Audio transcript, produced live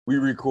We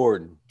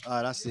recording. All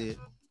right, I see it.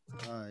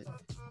 All right.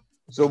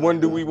 So when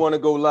do we want to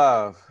go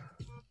live?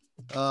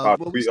 Well,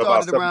 we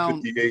started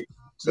around 7:58,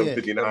 yeah,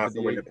 7:59,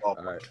 somewhere in the All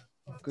ballpark. right.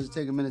 because it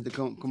take a minute to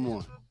come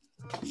on.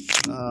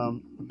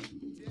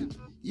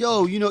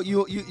 Yo,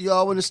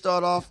 y'all want to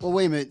start off? Well,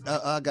 wait a minute.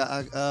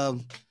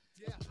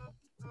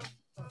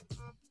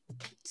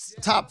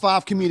 Top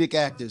 5 comedic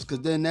actors,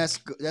 because then that's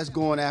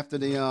going after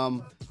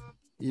the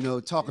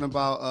talking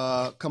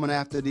about coming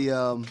after the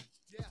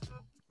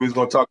We're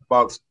going to talk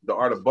about the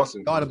art of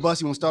busing. the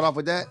bus. You want to start off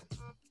with that?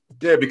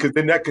 Yeah, because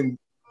then that can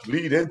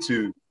lead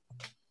into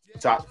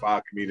top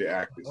 5 comedic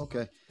actors.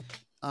 Okay.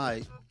 All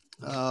right.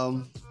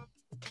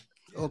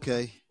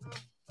 Okay.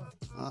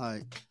 All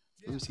right.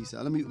 Let me see.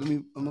 So let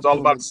me. It's all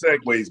about the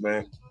segues,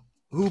 man.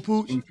 Who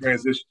Pooch?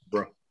 Transition,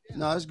 bro.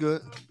 No, that's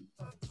good.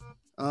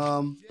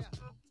 Hold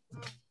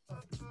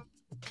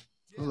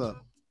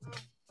up.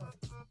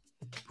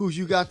 Pooch,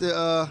 you got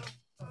the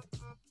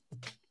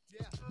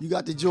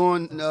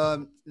joint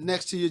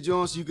next to your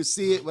joint so you can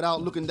see it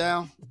without looking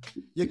down.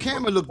 Your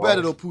camera look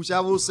better though, Pooch. I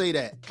will say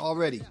that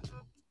already.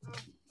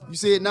 You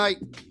see it, Night?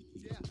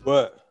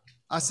 What?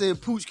 I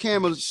said Pooch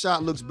camera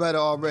shot looks better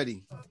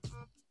already.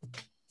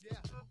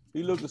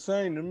 He look the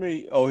same to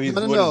me. Oh, he's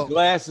No. with his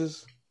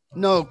glasses.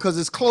 No, because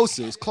it's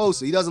closer. It's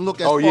closer. He doesn't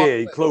look as Oh far yeah,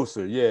 he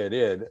closer. Yeah.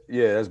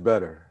 That's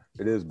better.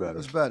 It is better.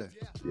 It's better.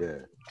 Yeah.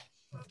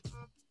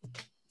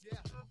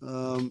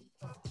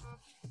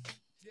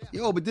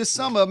 Yo, but this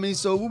summer, I mean,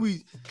 so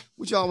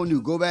what y'all want to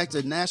do? Go back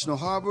to National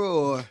Harbor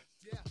or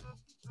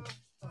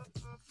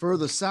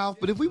further south?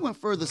 But if we went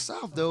further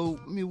south, though,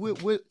 I mean,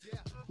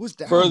 what's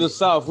down Further there?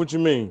 south? What you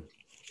mean?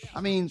 I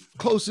mean,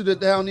 closer to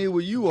down there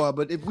where you are.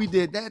 But if we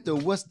did that, though,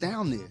 what's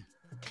down there?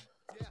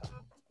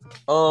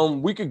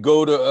 We could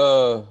go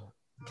to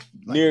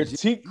near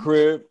Teak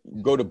Crib.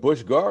 Go to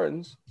Busch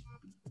Gardens.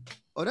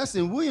 Oh, that's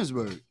in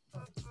Williamsburg,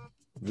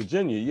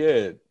 Virginia.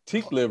 Yeah,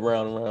 Teak live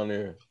around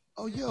there.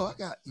 Oh, yo.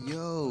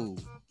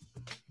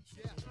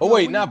 Oh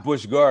wait, not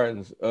Busch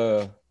Gardens.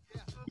 You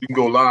can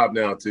go live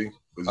now, T.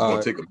 It's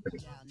gonna take a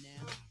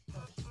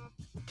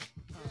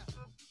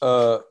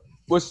minute.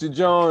 What's the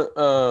John?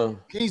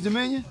 King's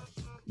Dominion.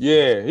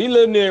 Yeah, he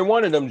lived near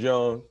one of them,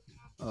 John.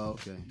 Oh,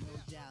 okay.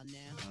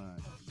 All right.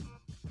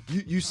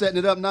 You setting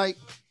it up, Night?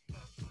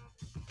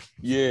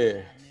 Yeah.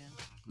 Okay.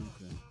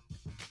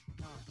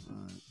 All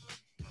right.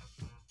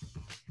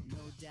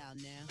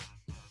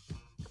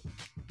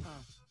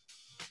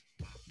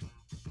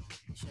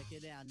 Check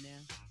it out now.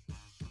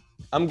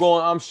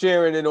 I'm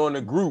sharing it on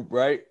the group,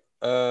 right?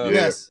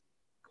 Yes.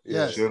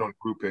 Yes. Share it on the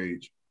group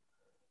page.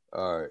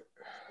 All right.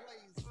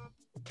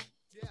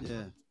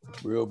 Yeah.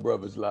 Real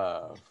Brothers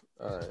Live.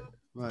 All right.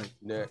 Right.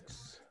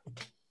 Next.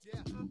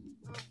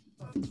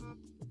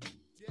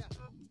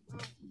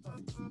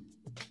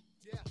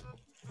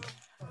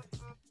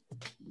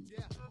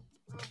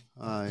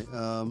 All right.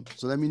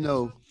 So let me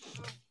know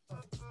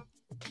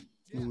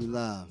when we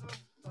live.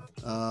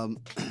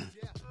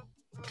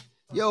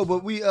 Yo,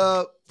 but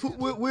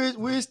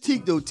where's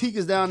Teak though? Teak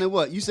is down there.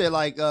 What you said,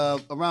 like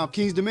around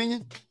King's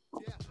Dominion?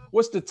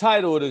 What's the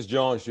title of this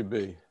John should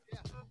be?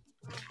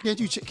 Can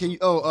you?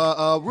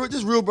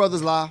 Just Real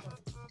Brothers Live.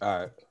 All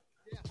right.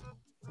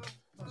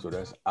 So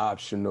that's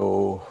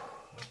optional.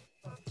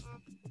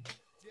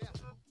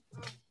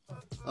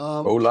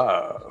 Go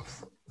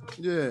live.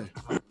 Yeah.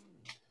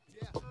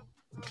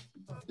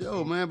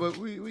 Yo, man, but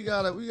we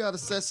gotta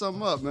set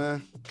something up,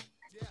 man.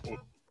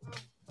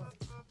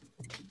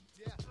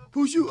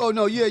 Pooch, you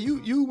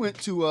went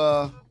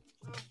to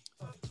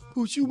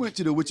Pooch, you went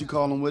to the what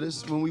with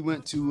us when we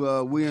went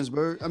to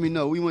Williamsburg. I mean,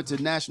 no, we went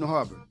to National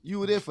Harbor. You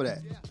were there for that.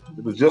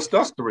 It was just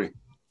us three.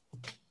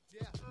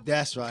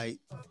 That's right.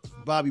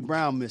 Bobby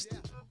Brown missed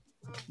it.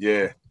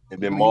 Yeah,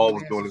 and then Maul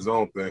was doing his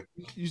own thing.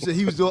 You said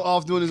he was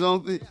off doing his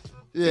own thing?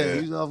 Yeah,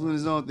 he was off doing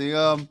his own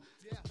thing.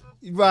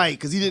 Right,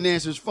 because he didn't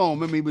answer his phone.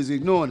 Remember, he was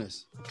ignoring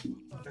us.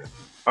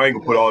 I ain't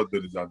gonna put all his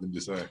business out there. I'm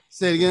just saying.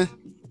 Say it again.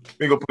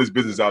 I ain't gonna put his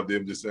business out there.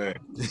 I'm just saying.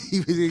 He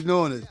was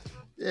ignoring us.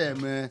 Yeah,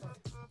 man.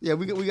 Yeah,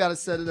 we got to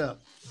set it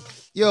up.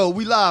 Yo,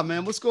 we live,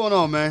 man. What's going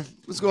on, man?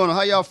 What's going on?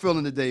 How y'all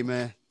feeling today,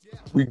 man?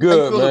 We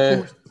good,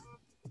 man.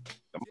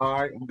 I'm all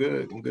right. I'm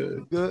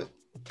good. Good.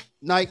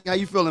 Nike, how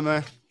you feeling,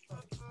 man?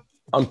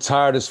 I'm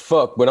tired as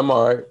fuck, but I'm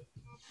all right.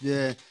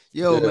 Yeah.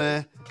 Yo,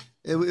 man.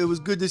 It was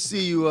good to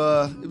see you.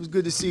 It was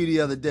good to see you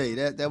the other day.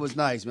 That was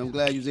nice, man. I'm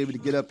glad you was able to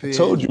get up here. I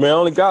told you, man. I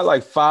only got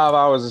like 5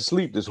 hours of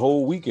sleep this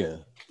whole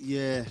weekend.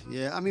 Yeah.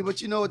 I mean,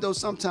 but you know what though?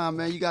 Sometimes,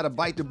 man, you gotta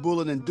bite the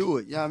bullet and do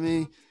it. You know what I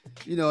mean?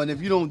 You know, and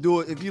if you don't do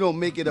it, if you don't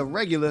make it a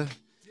regular,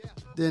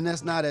 then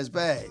that's not as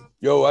bad.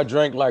 Yo, I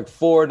drank like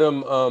 4 of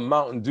them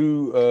Mountain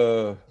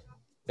Dew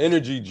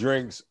energy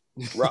drinks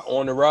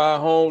on the ride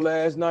home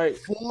last night.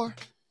 4?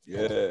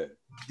 Yeah.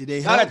 Did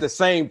they help? Not at the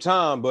same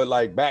time, but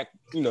like back,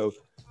 you know,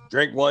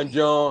 drink one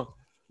John.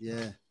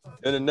 Yeah.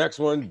 And the next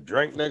one,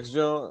 drink next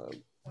John.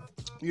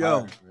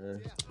 Yo,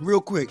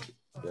 real quick.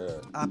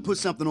 Yeah. I put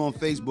something on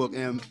Facebook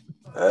and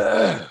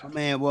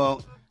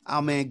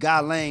our man Guy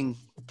Lang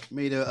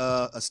made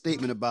a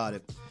statement about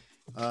it.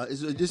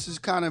 This is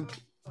kind of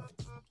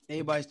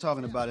Everybody's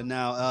talking about it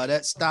now.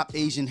 That Stop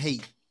Asian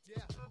Hate.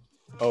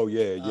 Oh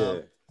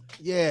yeah.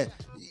 Yeah,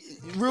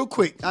 real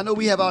quick. I know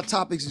we have our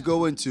topics to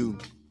go into.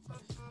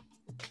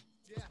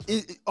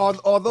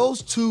 Are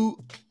those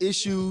two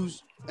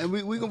issues? And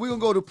we're gonna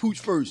go to Pooch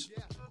first.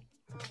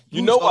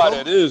 You know why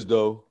that is,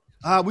 though.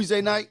 We say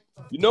night.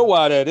 You know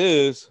why that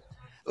is.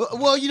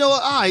 Well, you know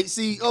what? All right.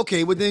 See,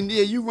 okay. Well, then,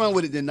 yeah, you run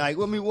with it tonight.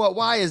 Well, I mean,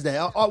 why is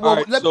that?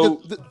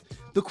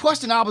 The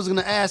question I was going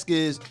to ask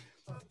is,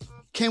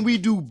 can we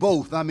do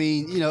both? I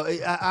mean, you know,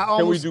 I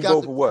almost can we do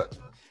both for what?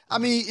 I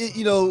mean,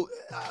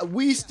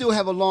 we still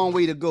have a long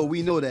way to go.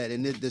 We know that,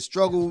 and the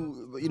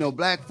struggle, you know,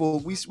 black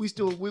folk, we're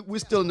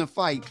still in the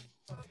fight.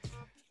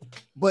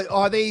 But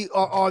are they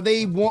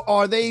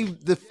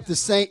the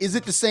same? Is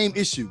it the same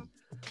issue?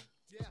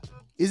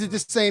 Is it the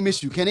same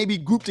issue? Can they be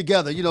grouped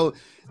together? You know,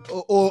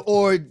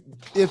 or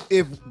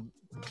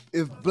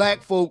if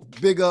black folk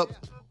big up,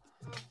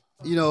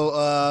 you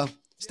know,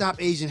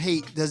 Stop Asian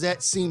Hate, does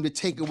that seem to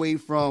take away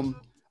from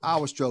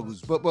our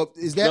struggles? But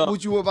is that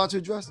what you were about to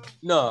address?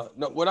 No.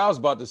 What I was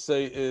about to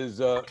say is,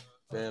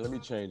 man, let me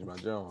change my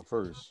genre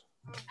first.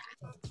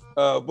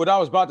 What I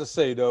was about to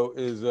say though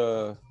is,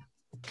 one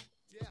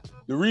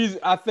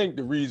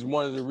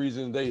of the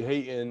reasons they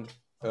hating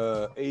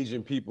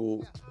Asian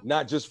people,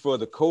 not just for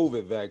the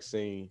COVID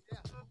vaccine,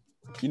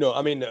 you know,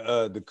 I mean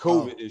the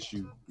COVID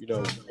issue, you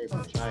know,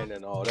 from China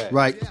and all that.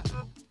 Right.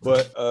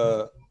 But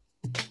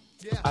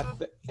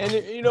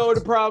you know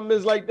the problem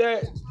is like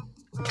that.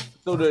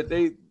 So that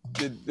the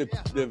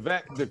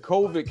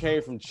COVID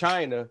came from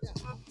China,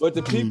 but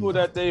the people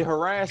that they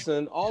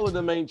harassing, all of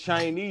them ain't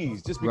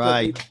Chinese. Just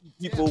because they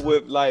people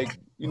with like,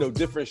 you know,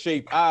 different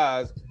shaped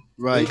eyes.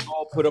 Right. They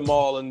all put them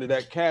all into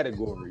that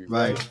category.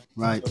 Right.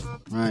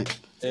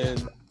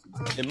 And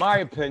in my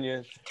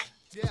opinion,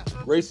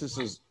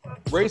 racists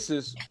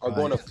are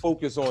going to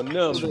focus on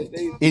them.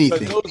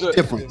 Anything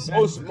different.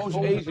 Most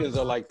Asians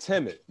are like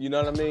timid. You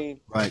know what I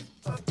mean? Right.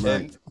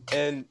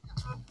 And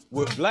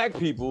with black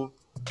people,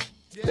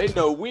 they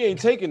know we ain't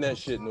taking that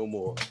shit no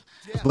more.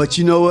 But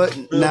you know what?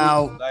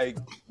 Now, like,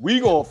 we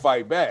gonna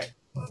fight back.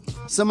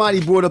 Somebody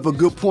brought up a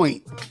good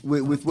point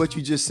with what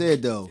you just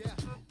said, though,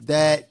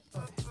 that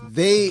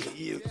they,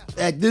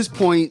 at this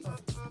point,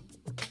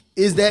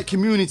 is that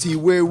community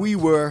where we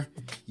were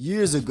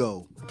years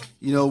ago.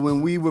 You know,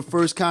 when we were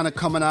first kind of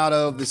coming out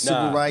of the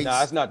civil rights.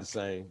 Nah, it's not the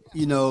same.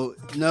 You know,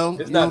 no,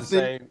 it's not the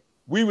same.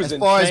 We was as in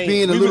far chains. as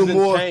being a we little was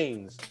more. In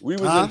chains. We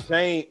was in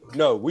chains.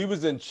 No, we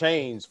was in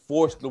chains,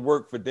 forced to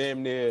work for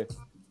damn near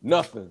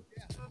nothing.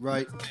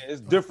 Right.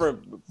 It's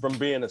different from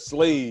being a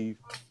slave.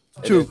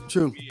 True.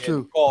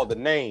 Called the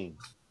name.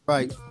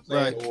 Right.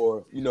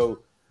 Or, you know,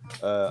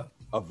 a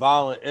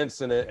violent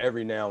incident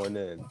every now and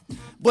then.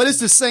 But it's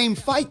the same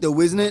fight,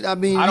 though, isn't it? I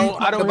mean, I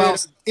don't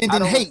about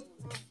ending hate.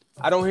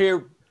 I don't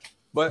hear,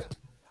 but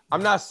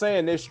I'm not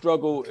saying their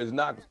struggle is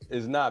not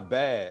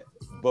bad.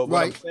 But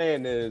what I'm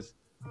saying is,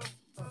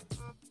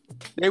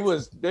 they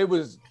was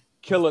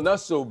killing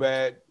us so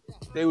bad,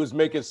 they was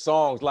making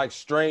songs like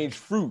Strange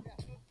Fruit.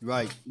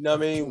 Right. You know what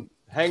I mean?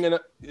 Hanging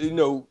up, you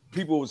know,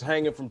 people was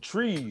hanging from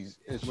trees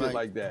and shit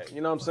like that.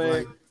 You know what I'm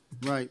saying?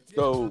 Right.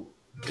 So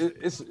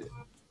it's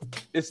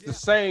the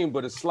same,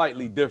 but it's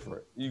slightly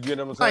different. You get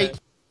what I'm saying?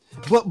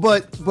 Right.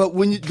 But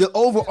when the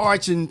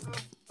overarching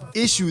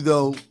issue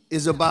though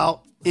is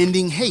about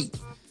ending hate,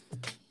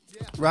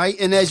 right?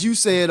 And as you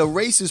said, a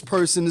racist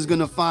person is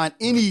gonna find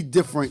any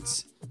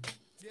difference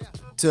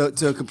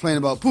to complain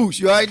about. Pooch,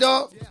 you all right,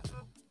 dog?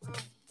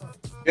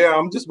 Yeah,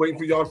 I'm just waiting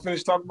for y'all to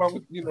finish talking about,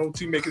 you know,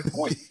 T making his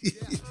point.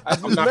 I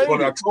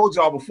told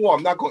y'all before,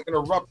 I'm not going to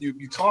interrupt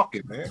you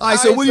talking, man. All right,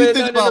 so what do you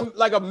think about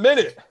like a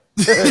minute?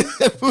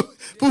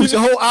 Pooch, a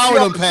whole hour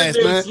done passed,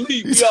 man.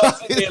 We all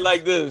sitting there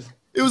like this.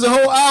 It was a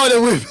whole hour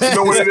that went past. You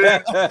know what it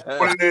is?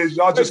 What it is?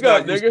 Y'all just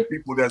not used to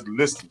people that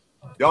listen.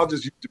 Y'all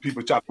just used to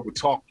people trying to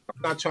talk.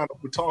 I'm not trying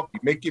to talk. You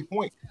make your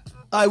point.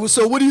 All right, well,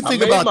 so what do you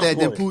think about that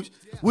then, Pooch?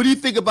 What do you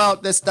think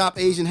about that Stop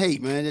Asian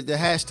Hate, man? The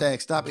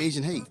hashtag Stop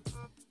Asian Hate.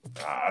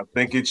 I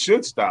think it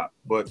should stop,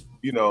 but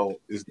you know,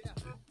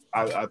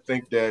 I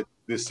think that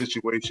this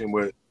situation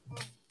with,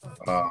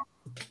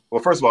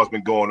 well, first of all, it's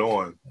been going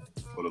on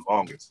for the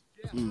longest.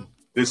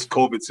 This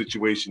COVID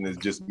situation has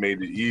just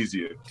made it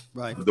easier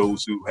for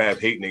those who have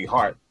hate in their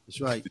heart.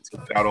 That's right. To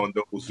take it out on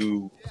those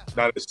who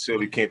not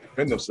necessarily can't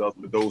defend themselves,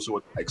 but those who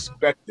are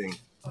expecting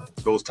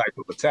those type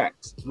of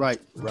attacks. Right.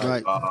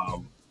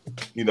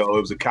 You know,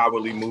 it was a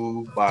cowardly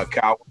move by a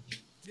coward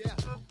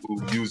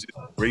who uses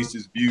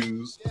racist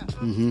views.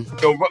 You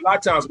know, a lot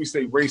of times we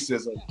say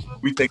racism,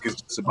 we think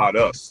it's just about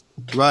us.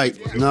 Right.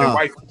 And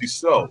rightfully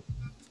so,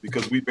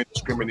 because we've been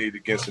discriminated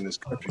against in this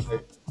country.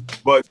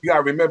 But you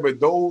gotta remember,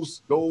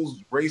 those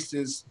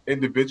racist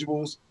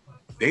individuals,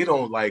 they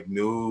don't like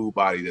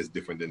nobody that's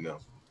different than them.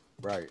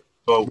 Right.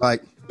 So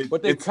but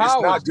they're cowards,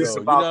 it's not just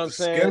though, about you know what I'm the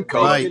saying? skin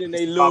color. They get in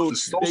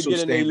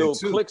their little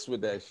clicks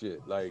with that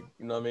shit. Like,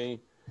 you know what I mean?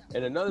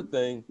 And another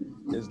thing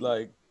is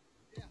like,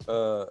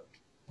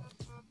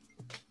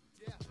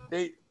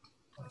 it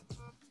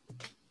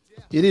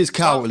is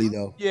cowardly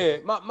though. Yeah,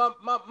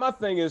 my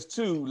thing is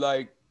too,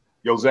 like,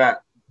 Yo,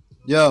 Zach.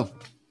 Yo.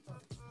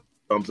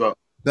 Thumbs up.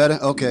 Better?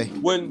 Okay.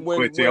 Go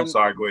ahead, T. I'm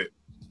sorry. Go ahead.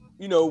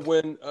 You know,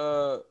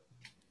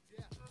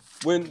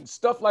 when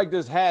stuff like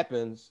this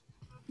happens,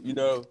 you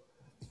know,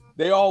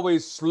 they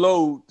always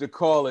slow to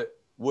call it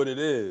what it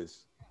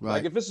is. Right.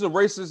 Like if it's a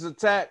racist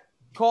attack,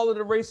 call it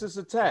a racist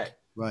attack.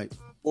 Right.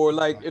 Or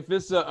like if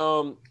it's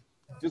a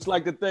just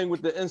like the thing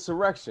with the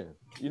insurrection,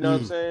 you know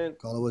what I'm saying?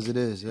 Call it what it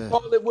is. Yeah.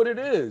 Call it what it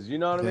is. You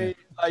know what I mean?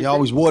 Like they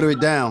always water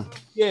it down.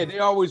 Yeah, they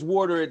always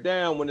water it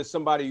down when it's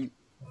somebody.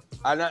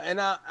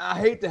 And I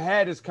hate to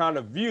have this kind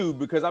of view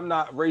because I'm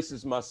not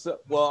racist myself.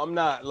 Well, I'm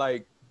not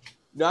like,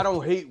 no, I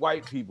don't hate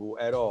white people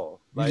at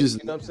all. Like, you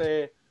know what I'm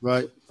saying?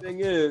 Right. The thing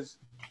is,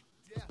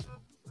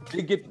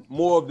 they get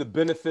more of the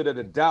benefit of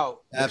the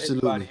doubt than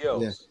anybody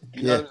else.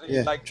 Yeah. You know what I'm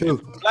saying? Like, true.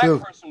 if a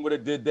black person would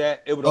have did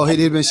that, it would have. Oh, he'd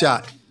have been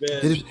shot.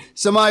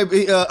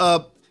 Somebody,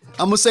 I'm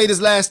gonna say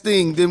this last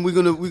thing, then we're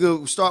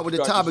gonna start with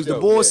the topics. The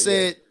boy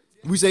said,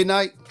 we say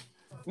night.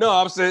 No,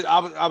 I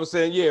was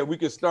saying, yeah, we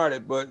could start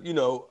it, but you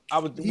know,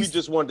 we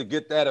just wanted to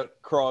get that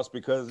across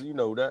because you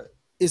know that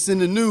it's in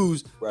the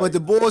news. Right. But the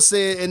boy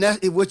said, and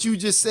that what you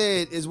just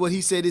said is what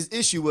he said his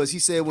issue was. He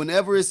said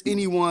whenever it's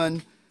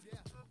anyone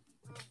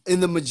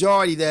in the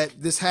majority that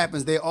this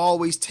happens, they're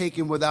always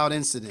taken without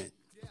incident.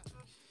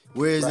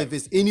 Whereas if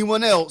it's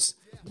anyone else,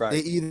 they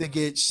either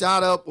get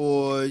shot up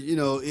or you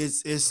know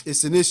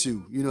it's an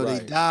issue. You know,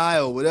 they die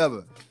or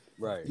whatever.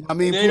 Right. I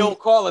mean, and they don't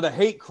call it a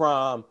hate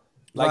crime.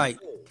 Like,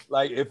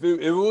 Like if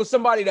it was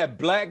somebody that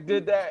black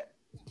did that,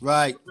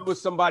 right? If it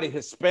was somebody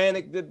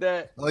Hispanic did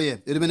that. Oh yeah,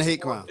 it'd have been a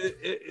hate crime.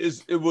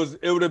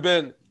 It would have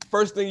been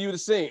first thing you'd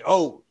have seen.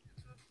 Oh,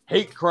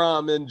 hate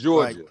crime in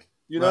Georgia. Right.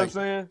 You know what I'm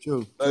saying?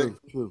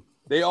 True.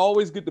 They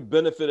always get the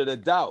benefit of the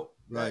doubt.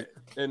 Right.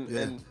 And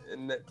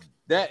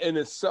that in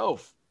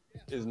itself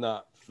is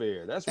not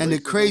fair. That's and the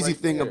crazy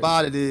thing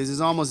about it is, it's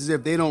almost as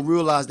if they don't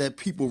realize that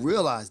people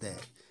realize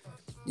that.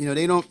 You know,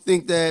 they don't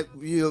think that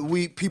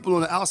we people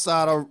on the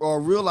outside are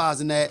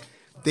realizing that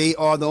they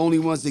are the only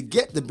ones that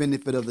get the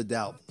benefit of the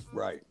doubt.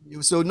 Right.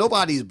 So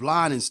nobody's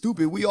blind and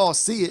stupid. We all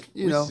see it.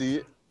 You know. See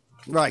it.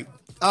 Right.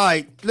 All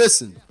right.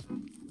 Listen.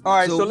 All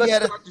right. So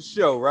let's start the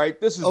show. Right.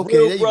 This is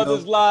Real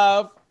Brothers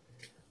Live.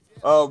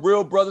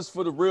 Real Brothers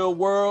for the Real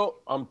World.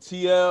 I'm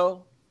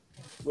TL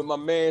with my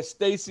man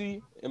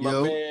Stacy and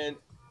my man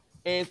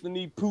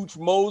Anthony Pooch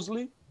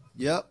Mosley.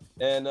 Yep.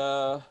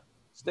 And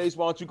Stace,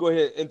 why don't you go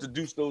ahead and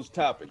introduce those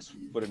topics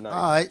for the night?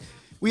 All right.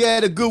 We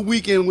had a good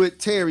weekend with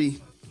Terry.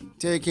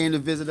 Terry came to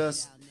visit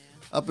us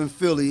up in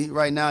Philly.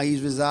 Right now,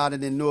 he's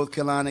residing in North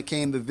Carolina,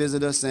 came to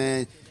visit us,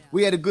 and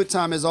we had a good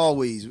time as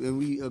always. And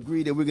we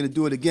agreed that we're going to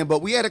do it again.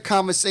 But we had a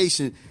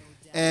conversation,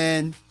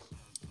 and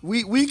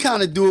we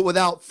kind of do it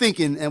without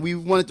thinking, and we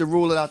wanted to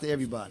roll it out to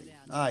everybody.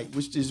 All right,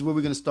 which is where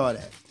we're going to start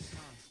at.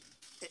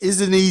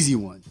 It's an easy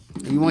one,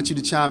 and we want you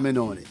to chime in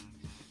on it.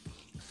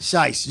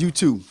 Shice, you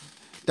too.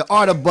 The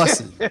art of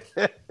bussing.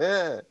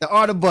 The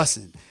art of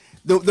bussing.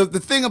 The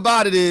thing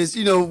about it is,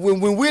 you know,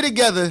 when we're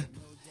together,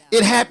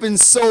 it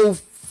happens so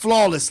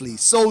flawlessly.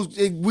 So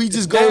we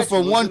just go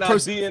from one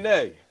person.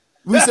 DNA.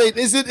 We say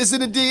it's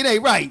in the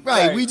DNA,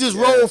 right. We just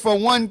roll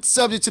from one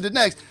subject to the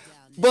next.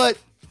 But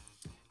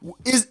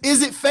is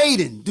it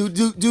fading?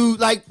 Do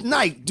like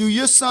Nike? Do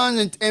your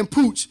son and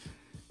Pooch?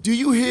 Do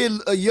you hear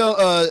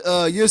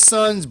your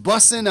sons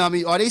bussing? I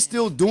mean, are they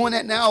still doing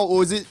that now,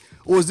 or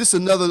is this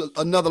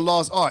another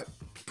lost art?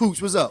 Pooch,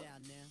 what's up?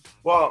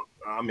 Well,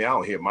 I mean, I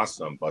don't hear my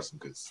son busting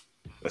because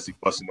unless he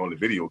busting on the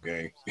video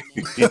game.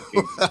 You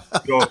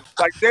know,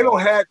 like they don't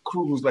have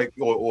crews like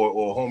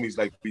or homies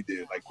like we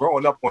did. Like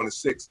growing up on the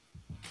 6,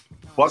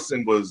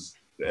 busting was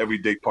the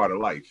everyday part of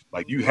life.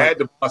 Like you had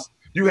to bust.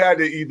 You had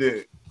to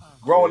either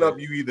growing up.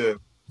 You either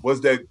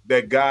was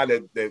that guy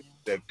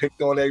that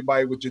picked on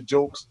everybody with your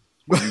jokes,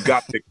 or you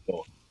got picked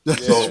on.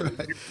 So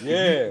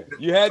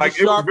you had like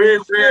to it was very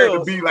rare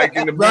to be like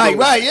in the middle.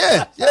 Right,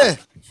 yeah.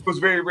 It was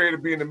very rare to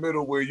be in the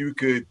middle where you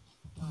could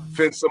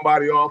fence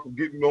somebody off and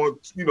getting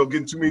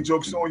too many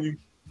jokes on you,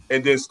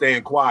 and then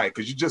staying quiet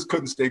because you just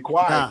couldn't stay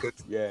quiet.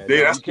 You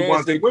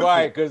can't stay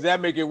quiet because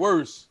that make it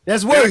worse.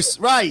 That's worse,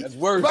 right? That's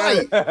worse,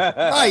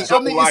 right? So,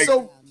 I mean, like,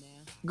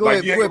 go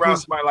ahead. You hang around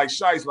somebody like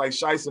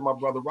Shice and my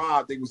brother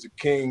Rob. They was the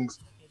kings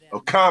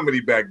of comedy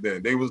back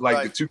then. They was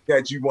like the two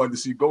cats you wanted to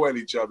see go at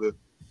each other.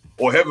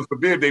 Or heaven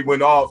forbid they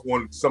went off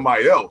on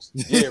somebody else.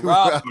 Yeah,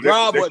 Rob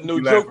wasn't no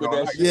joke with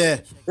that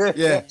shit.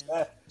 Yeah.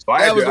 So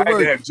I had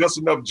to have just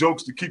enough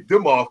jokes to keep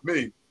them off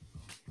me,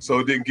 so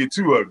it didn't get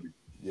too ugly.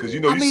 Because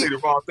you say the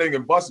wrong thing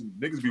and busting,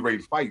 niggas be ready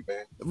to fight,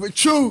 man.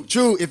 True.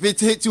 If it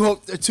hit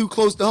too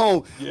close to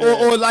home,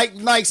 or like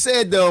Mike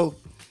said though,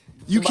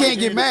 you can't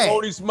get mad.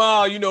 Only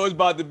smile, it's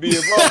about to be a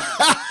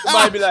wrong.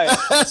 Somebody be like,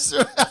 "That's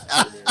right."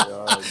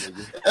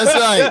 That's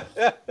right.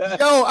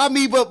 Yo, I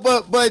mean,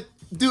 but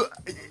do.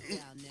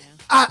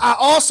 I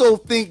also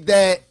think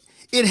that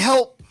it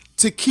helped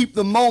to keep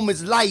the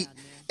moments light,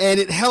 and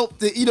it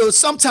helped that,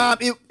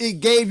 sometimes it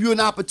gave you an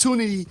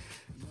opportunity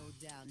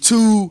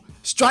to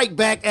strike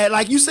back at,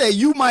 like you say,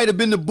 you might have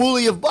been the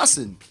bully of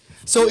bussing.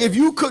 So if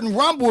you couldn't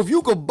rumble, if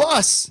you could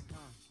bust,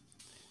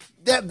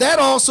 that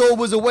also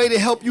was a way to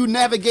help you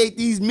navigate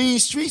these mean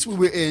streets we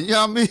were in. You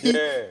know what I mean?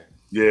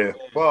 Yeah.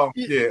 Well,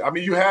 yeah. I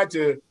mean, you had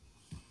to,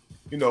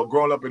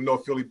 growing up in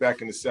North Philly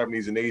back in the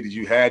 70s and 80s,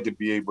 you had to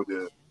be able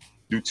to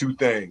do two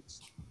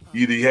things.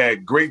 Either you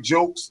had great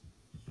jokes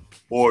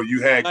or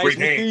you had great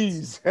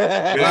hands.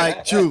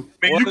 Right, true.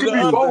 I mean, you could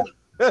be both.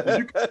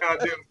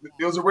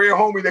 There was a rare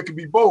homie that could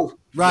be both.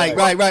 Right,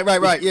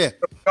 yeah.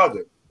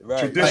 Other.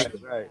 Traditional.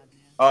 Right.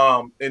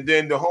 And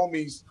then the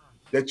homies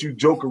that you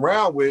joke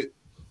around with,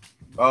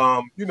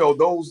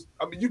 those,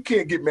 I mean, you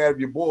can't get mad if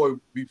your boy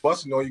be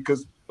busting on you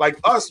because, like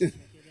us,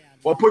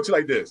 well, I'll put you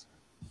like this.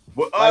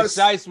 With us,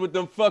 Shice with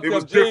them fucked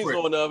up jeans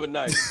on the other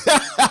night. You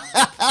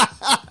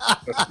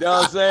know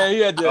what I'm saying? He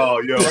had the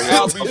I'll be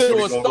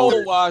sure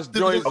Stonewash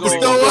joints on.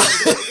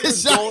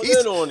 Going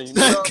in on him.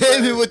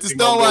 Came in with the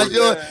Stonewash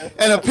joint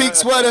and a pink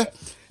sweater.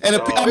 And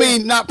I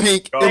mean, not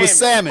pink. It was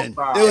salmon.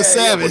 It was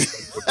salmon.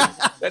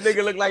 That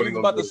nigga looked like he was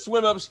about to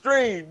swim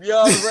upstream. You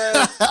know what I'm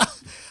saying?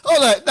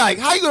 Hold on, like,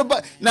 how you gonna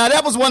bust? Now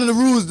that was one of the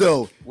rules,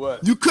 though.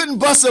 What? You couldn't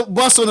bust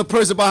on a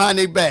person behind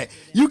their back.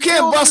 You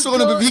can't bust on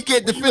him if he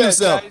can't defend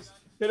himself.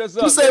 Hit us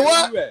up. You say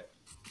what?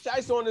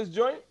 Shice on this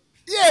joint.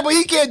 Yeah, but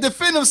he can't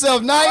defend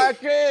himself, Knight. Why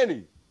can't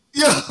he?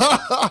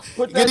 Yeah.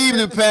 Good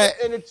evening, Pat.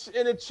 In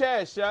the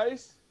chat,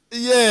 Shice.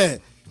 Yeah.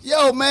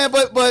 Yo, man,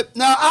 but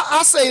now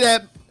I say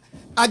that.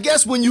 I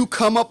guess when you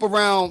come up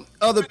around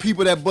other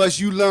people that bust,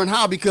 you learn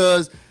how,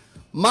 because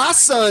my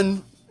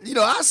son,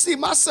 I see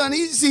my son,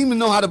 he seems to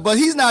know how to bust.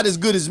 He's not as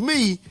good as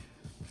me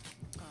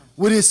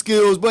with his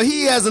skills, but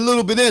he has a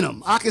little bit in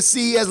him. I can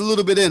see he has a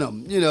little bit in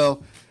him,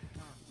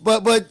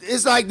 But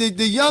it's like the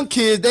young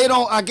kids, they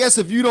don't, I guess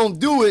if you don't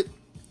do it,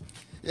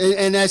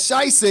 and as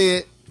Shai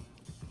said,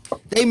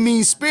 they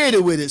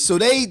mean-spirited with it. So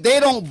they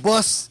don't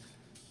bust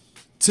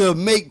to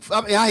make,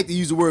 I mean, I hate to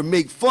use the word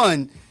make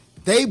fun.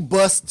 They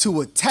bust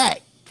to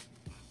attack.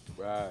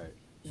 Right.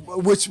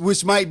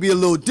 Which might be a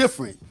little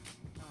different.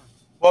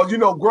 Well,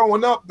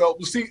 growing up, though,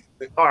 see,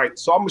 all right,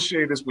 so I'm going to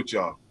share this with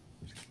y'all.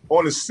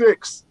 On the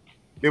 6th,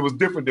 it was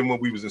different than when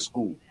we was in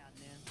school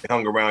and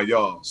hung around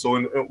y'all. So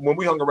when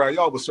we hung around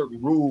y'all, with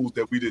certain rules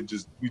that we didn't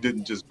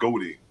just go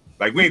there.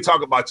 Like, we ain't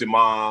talking about your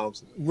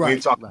moms. Right, we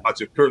ain't talking about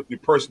your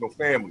personal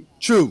family.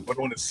 True. But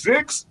on the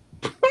 6th,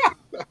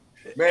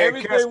 man,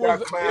 everything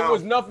it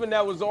was nothing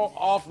that was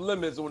off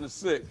limits on the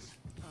 6th.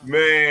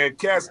 Man,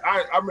 Cass,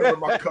 I remember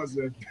my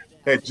cousin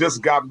had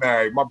just got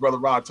married. My brother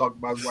Rod talked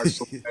about his wife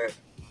so bad.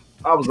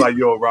 I was like,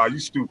 yo, Rod, you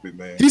stupid,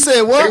 man. He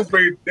said what?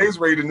 They was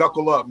ready to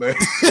knuckle up, man.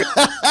 It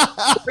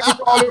was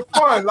all in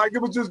fun. Like,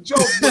 it was just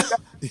jokes.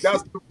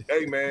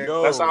 Hey, man,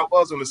 that's how it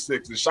was on the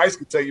 6th. And Shice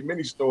could tell you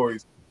many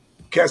stories.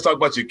 Cass talk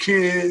about your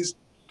kids.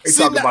 They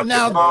talk about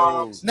your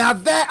moms. Now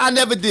that I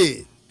never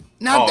did.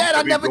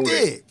 I never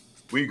did.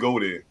 We go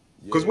there.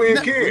 Because we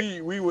ain't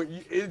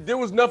kids. There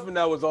was nothing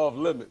that was off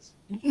limits.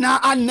 Nah,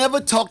 I never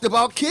talked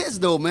about kids,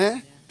 though,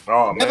 man.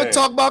 Oh, never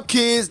talked about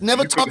kids.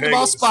 Never talked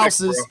about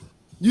spouses. 6,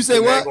 you say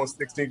what?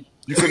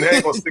 You couldn't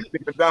hang on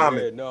 16th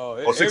Diamond. Yeah, no.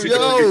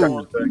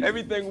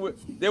 Everything.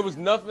 There was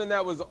nothing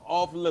that was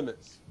off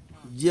limits.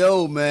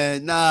 Yo,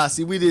 man. Nah,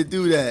 see, we didn't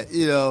do that,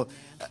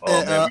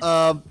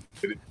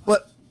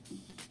 But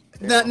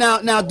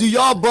now, do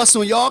y'all bust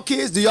on y'all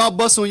kids? Do y'all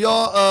bust on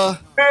y'all?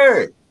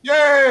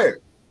 Yeah.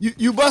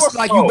 You bust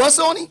you bust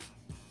on him?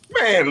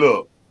 Man,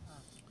 look.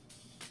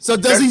 So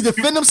does he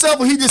defend himself,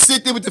 or he just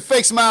sit there with the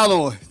fake smile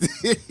on?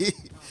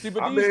 See,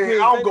 but I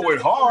don't go in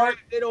hard.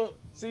 They don't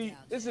see.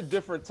 It's a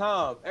different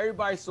time.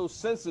 Everybody's so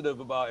sensitive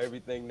about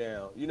everything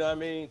now. You know what I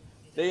mean?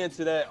 They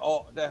into that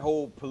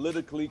whole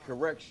politically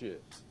correct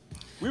shit.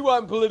 We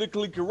wasn't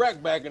politically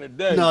correct back in the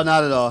day. No,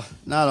 not at all.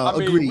 Not at all.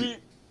 I Agreed.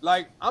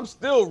 mean, I'm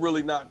still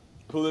really not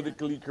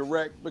politically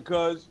correct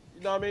because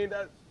what I mean,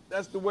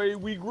 that's the way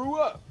we grew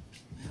up.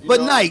 But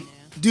Knight,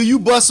 do you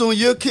bust on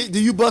your kid? Do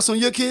you bust on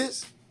your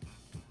kids?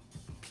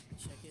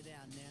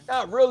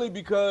 Not really,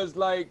 because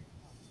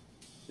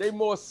they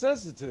more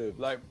sensitive.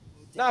 Like,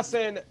 not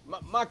saying that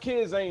my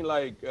kids ain't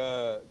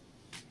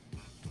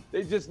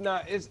they just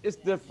not. It's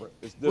different.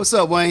 It's different. What's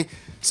up, Wayne?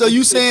 So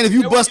you saying if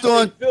you bust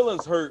on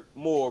feelings hurt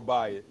more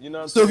by it? You know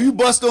what I'm saying? So if you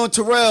bust on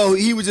Terrell,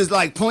 he would just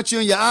punch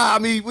you in your eye. I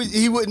mean,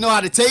 he wouldn't know how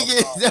to take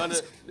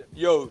it.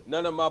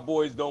 None of my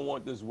boys don't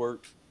want this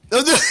work.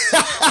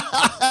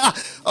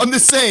 I'm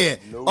just saying.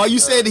 No, are you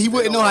saying that he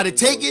wouldn't know how to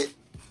take it?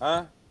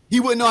 Huh? He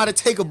wouldn't know how to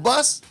take a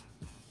bus?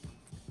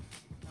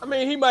 I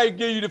mean, he might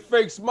give you the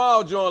fake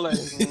smile, John, like,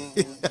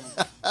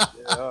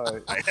 all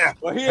right.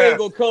 But he ain't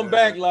gonna come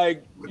back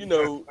you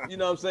know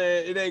what I'm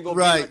saying? It ain't gonna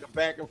be like a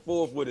back and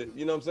forth with it.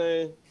 You know what I'm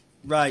saying?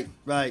 Right.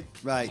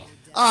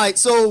 All right,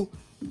 so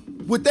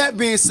with that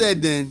being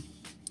said then,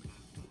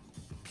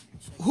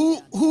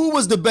 who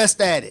was the best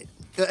at it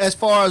as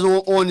far as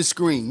on the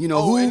screen?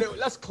 And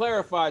let's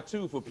clarify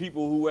too for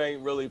people who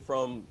ain't really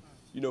from,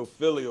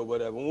 Philly or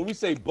whatever. When we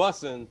say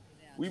bussing,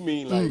 we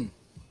mean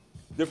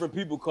different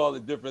people call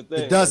it different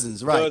things.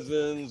 Dozens, right?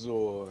 Dozens,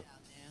 or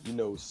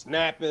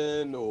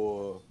snapping,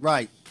 or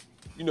right.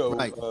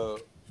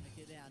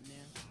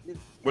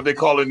 What they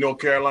call it in North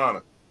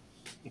Carolina?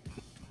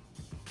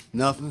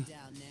 Nothing.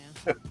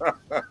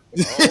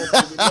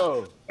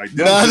 Like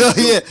no,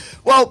 yeah.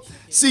 Well,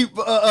 see,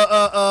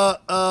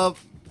 I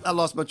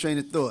lost my train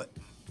of thought.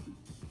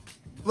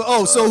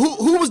 So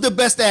who was the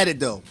best at it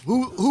though?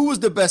 Who was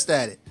the best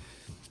at it?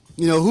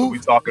 You know who we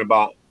talking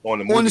about on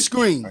the movie? On the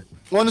screen, right?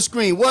 On the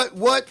screen.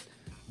 What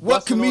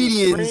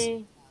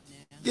comedians?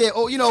 Yeah.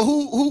 Oh, you know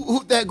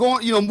who that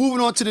going? You know, moving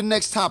on to the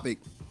next topic.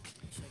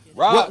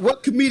 Rob,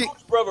 what comedic?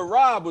 Coach brother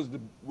Rob was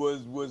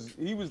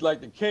he was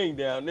like the king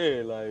down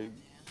there. Like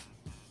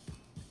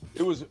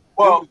it was.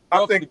 Well, it was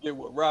I think to get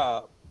with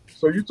Rob.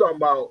 So you talking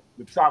about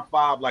the top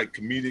 5 like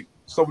comedic?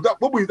 So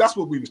that's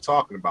what we was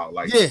talking about.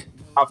 Like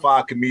top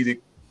 5 comedic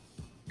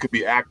could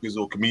be actors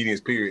or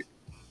comedians. Period.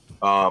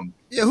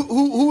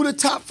 Who the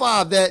top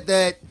 5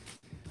 that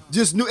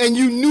just knew, and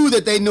you knew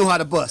that they know how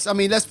to bust? I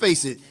mean, let's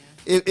face it.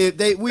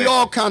 If we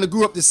all kind of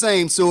grew up the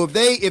same. So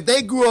if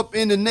they grew up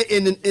in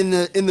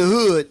the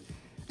hood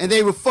and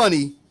they were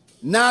funny,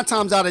 9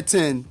 times out of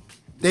 10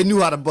 they knew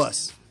how to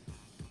bust.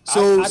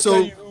 So I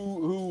tell you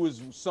who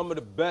was some of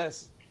the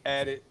best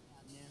at it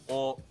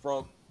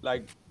from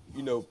like,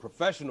 you know,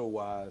 professional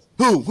wise.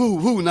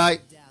 Who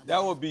Knight?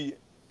 That would be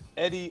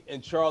Eddie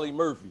and Charlie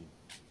Murphy.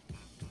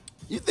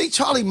 You think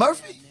Charlie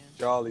Murphy?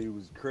 Charlie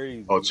was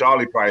crazy. Oh,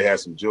 Charlie probably had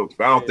some jokes,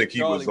 but I don't think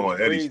he was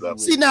on Eddie's level.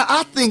 See, now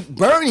I think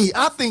Bernie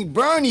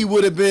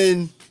would have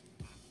been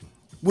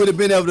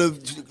able to,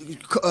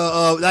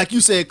 like you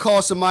said,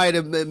 call somebody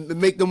to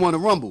make them want to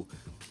rumble.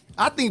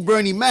 I think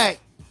Bernie Mac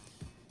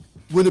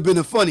would have been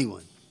a funny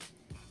one,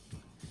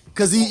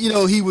 because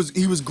he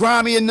was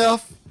grimy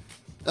enough.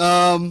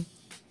 And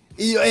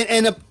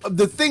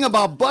the thing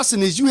about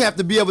busting is you have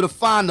to be able to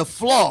find the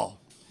flaw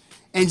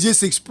and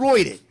just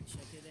exploit it.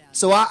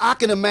 So I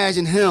can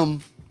imagine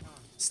him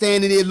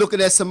standing there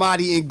looking at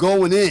somebody and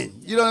going in.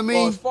 You know what I mean?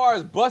 Well, as far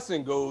as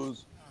busing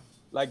goes,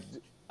 take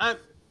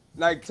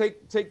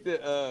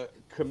the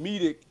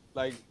comedic,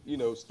 like, you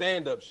know,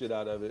 stand-up shit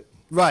out of it.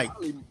 Right.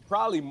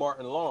 Probably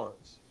Martin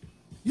Lawrence.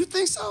 You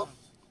think so?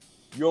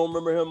 You don't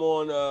remember him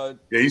on?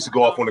 Yeah, he used to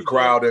go off on the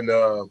crowd and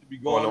on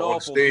the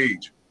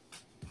stage.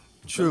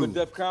 True.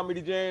 Remember Def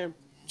Comedy Jam?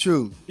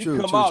 True. He'd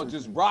come out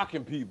just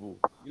rocking people.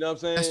 You know what I'm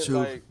saying? That's true.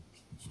 Like,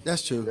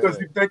 that's true. Because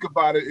you think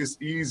about it, it's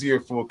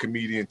easier for a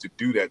comedian to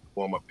do that to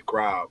warm up the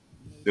crowd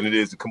than it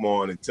is to come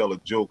on and tell a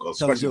joke, or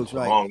especially a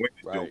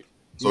long-winded joke.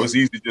 So it's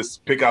easy to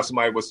just pick out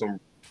somebody with some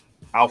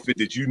outfit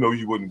that you know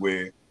you wouldn't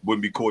wear,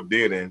 wouldn't be caught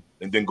dead in,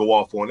 and then go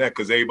off on that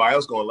because everybody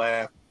else gonna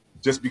laugh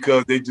just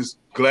because they just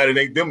glad it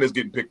ain't them that's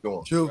getting picked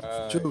on. True.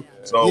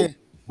 So,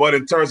 but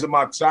in terms of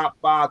my top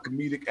 5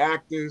 comedic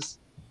actors,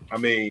 I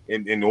mean,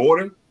 in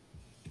order,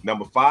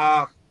 number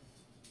 5,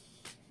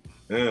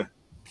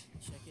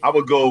 I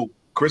would go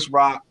Chris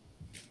Rock,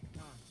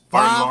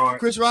 Martin Lawrence.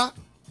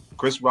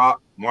 Chris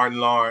Rock, Martin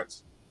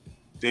Lawrence,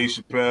 Dave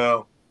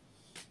Chappelle,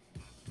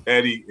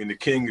 Eddie, and the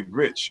King of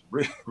Rich.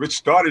 Rich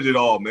started it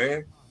all,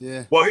 man.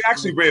 Yeah. Well,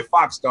 actually, Red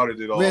Fox started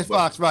it all. Red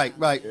Fox, right.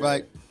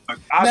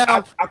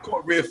 I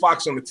caught Red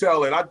Fox on the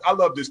tail end. I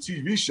love this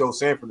TV show,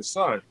 Sanford and the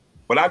Son,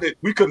 but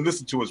we couldn't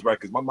listen to his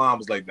records. My mom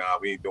was like, "Nah,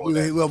 we ain't doing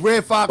that." Well,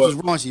 Red Fox was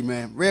raunchy,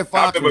 man. Red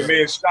Fox. I remember,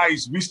 man,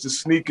 Shice, we used to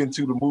sneak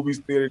into the movies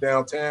theater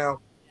downtown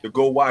to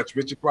go watch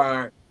Richard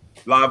Pryor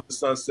live at the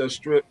Sunset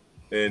Strip,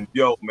 and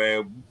yo,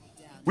 man,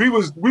 we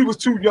was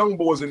 2 young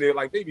boys in there,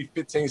 like maybe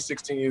 15,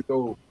 16 years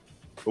old,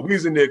 but we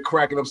was in there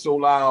cracking up so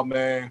loud,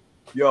 man.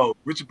 Yo,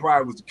 Richard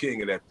Pryor was the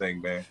king of that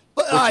thing, man.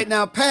 But all right,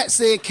 now Pat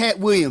said Cat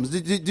Williams.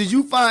 Did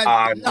you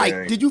find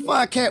did you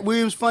find Cat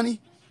Williams funny?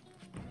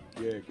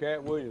 Yeah,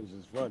 Cat Williams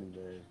is funny,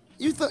 man.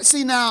 You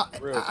see now,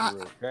 I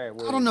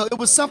don't know. It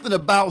was something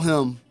about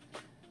him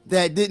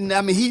that didn't.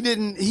 I mean, he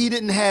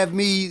didn't have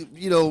me,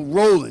 you know,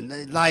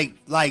 rolling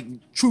like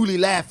truly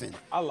laughing.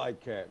 I like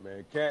Cat,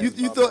 man. Cat.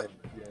 You thought?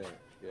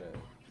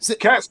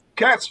 Yeah.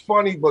 Cat's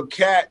funny, but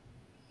Cat.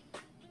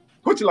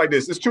 Put it like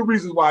this: there's 2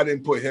 reasons why I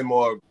didn't put him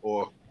or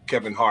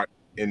Kevin Hart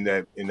in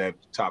that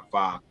top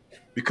 5,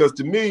 because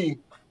to me,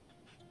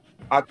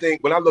 I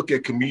think when I look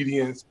at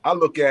comedians, I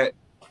look at,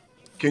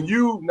 can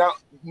you not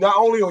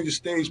only on your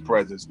stage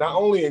presence, not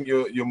only in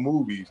your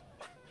movies,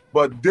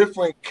 but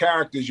different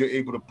characters you're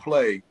able to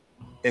play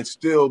and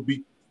still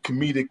be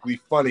comedically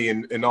funny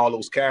in all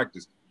those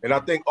characters. And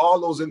I think all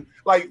those,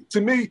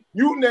 to me,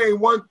 you name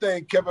one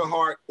thing Kevin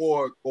Hart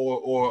or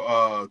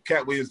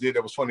Cat Williams did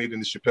that was funnier than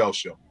the Chappelle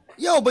Show.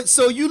 Yo, but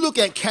so you look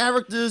at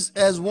characters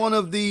as one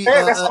of the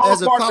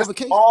as a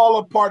qualification. That's all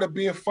a part of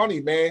being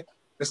funny, man.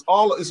 It's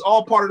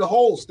all part of the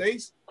whole,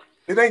 Stace.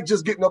 It ain't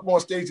just getting up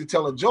on stage and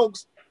telling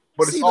jokes,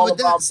 but it's all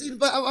about.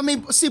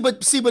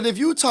 But if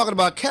you're talking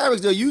about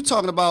character, you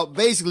talking about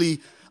basically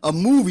a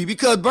movie,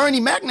 because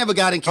Bernie Mac never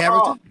got in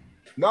character.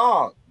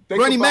 No,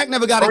 Bernie Mac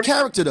never got in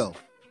character though.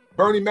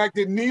 Bernie Mac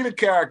didn't need a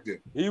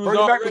character.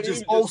 Bernie Mac was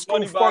just old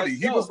school funny.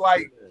 He was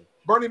like.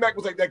 Bernie Mac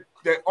was like that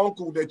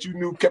uncle that you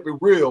knew kept it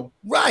real.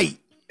 Right.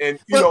 And,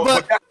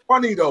 but that's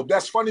funny, though.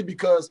 That's funny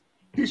because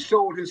he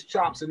showed his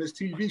chops in his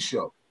TV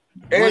show.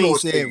 Wayne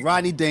said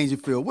Rodney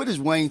Dangerfield. What is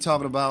Wayne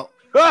talking about?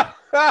 No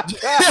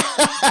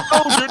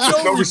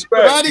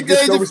respect. Rodney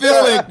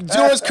Dangerfield and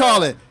George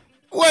Carlin.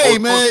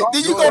 Wait, man.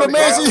 Did you go to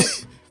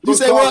Mansion? You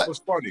say what? Was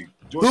funny.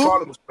 George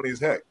Carlin was funny as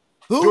heck.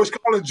 Who? George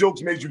Carlin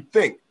jokes made you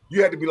think.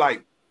 You had to be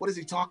like, what is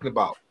he talking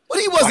about? Well,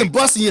 he wasn't like,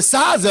 busting your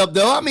sides up,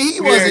 though. I mean, he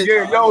wasn't.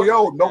 Yeah,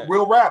 yo, no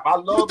real rap. I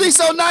love. You think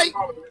so, Knight?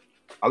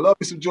 I love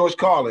me some George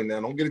Carlin,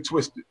 man. Don't get it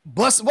twisted.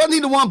 Wasn't he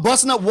the one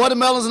busting up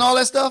watermelons and all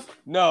that stuff?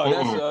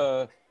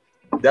 No,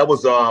 that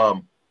was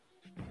the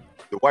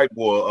white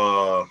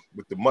boy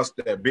with the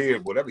mustache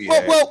beard, whatever he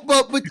had.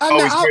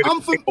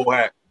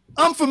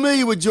 I'm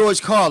familiar with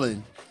George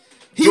Carlin.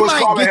 George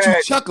might Carlin get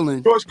you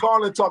chuckling. George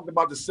Carlin talked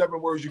about the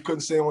 7 words you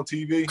couldn't say on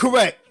TV.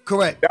 Correct.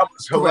 That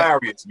was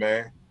hilarious,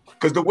 man.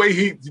 Because the way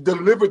he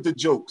delivered the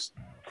jokes,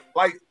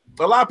 like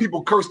a lot of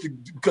people cursed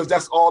because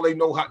that's all they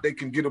know how they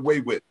can get away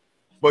with.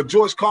 But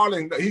George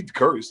Carlin, he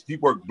cursed. He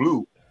worked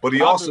blue, but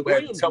he also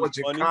had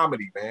intelligent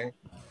comedy, man.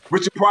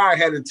 Richard Pryor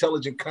had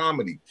intelligent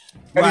comedy.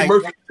 Eddie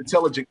Murphy had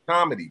intelligent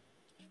comedy.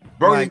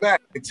 Bernie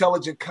Mac,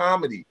 intelligent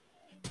comedy.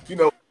 You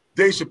know,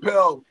 Dave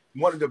Chappelle,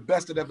 one of the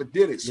best that ever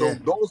did it. So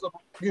those are,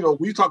 you know,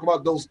 when you talk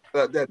about those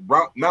that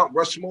Mount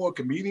Rushmore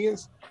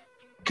comedians,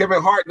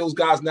 Kevin Hart, those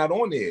guys not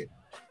on there.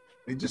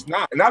 They just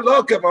not. And I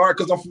love Kevin Hart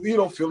because I'm, you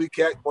know, Philly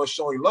cat, want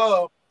showing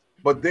love,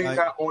 but they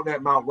not on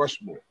that Mount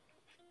Rushmore.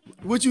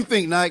 What you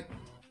think, Nike?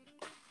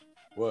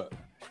 What?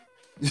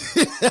 My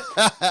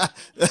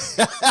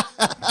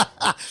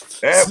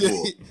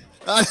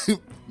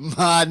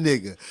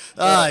nigga.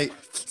 All right.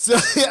 So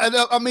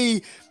I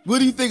mean, what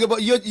do you think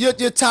about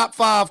your top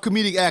 5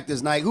 comedic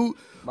actors, Nike? Who?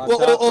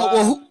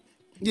 Who?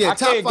 Yeah,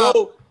 top 5.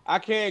 I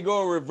can't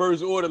go in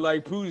reverse order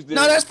like Pooch did.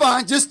 No, that's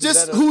fine.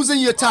 Just who's in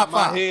your top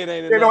 5? They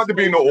don't have to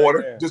be in no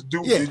order. Just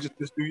do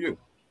you.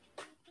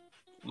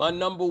 My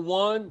number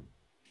 1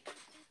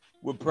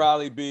 would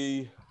probably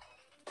be,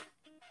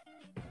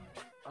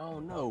 I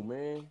don't know,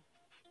 man.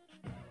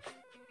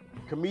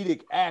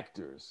 Comedic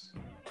actors.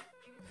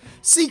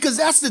 See, because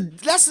that's a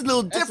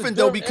little different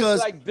though, because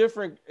it's like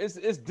different.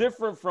 It's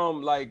different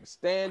from like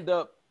stand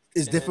up.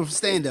 It's different from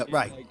stand up,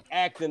 right? Like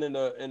acting in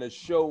a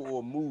show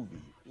or movie.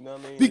 You know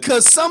what I mean?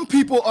 Because some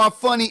people are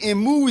funny in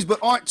movies but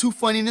aren't too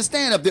funny in the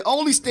stand up. The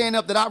only stand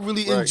up that I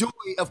really enjoyed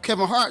of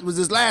Kevin Hart was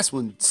his last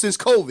one since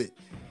COVID,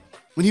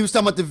 when he was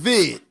talking about the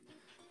vid.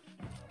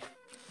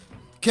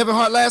 Kevin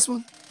Hart last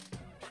one?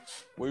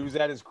 Where he was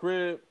at his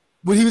crib?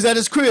 When he was at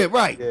his crib,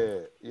 right.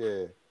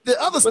 Yeah. The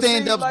other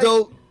stand-ups,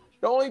 though.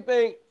 The only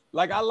thing,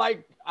 like I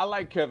like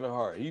Kevin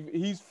Hart.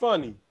 He's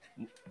funny.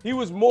 He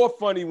was more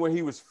funny when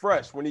he was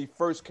fresh, when he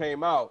first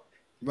came out.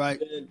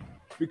 Right.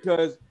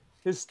 Because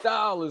his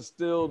style is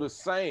still the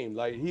same.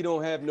 Like he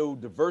don't have no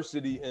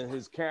diversity in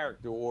his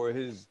character or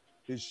his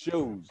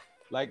shows.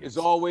 Like it's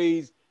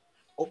always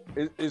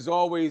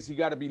he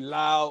got to be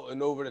loud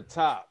and over the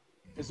top.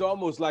 It's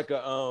almost like a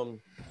I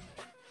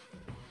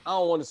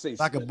don't want to say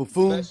like a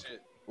buffoon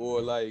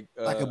or like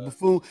a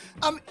buffoon.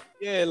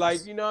 Yeah,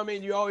 like you know what I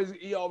mean. You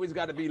always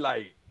got to be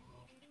like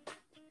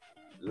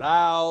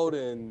loud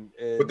and.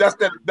 But that's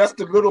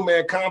the little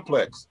man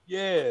complex.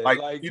 Yeah,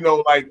 like you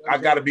know, like I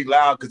got to be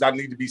loud because I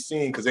need to be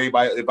seen because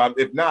everybody.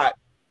 If not,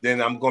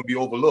 then I'm gonna be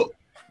overlooked.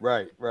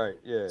 Right,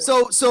 yeah.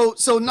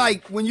 So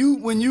Nike, when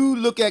you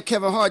look at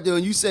Kevin Hart though,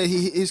 and you say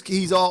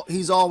he's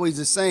always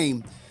the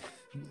same,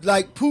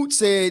 like Pooch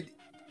said.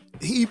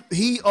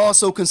 He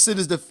also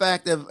considers the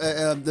fact of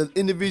the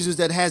individuals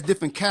that has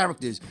different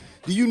characters.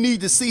 Do you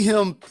need to see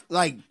him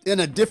like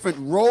in a different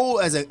role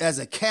as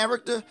a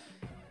character?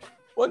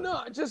 Well,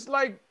 no, just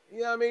like you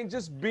know what I mean,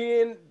 just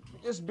being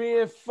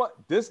fun.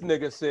 This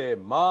nigga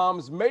said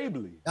Mom's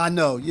Mabley. I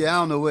know, yeah, I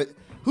don't know what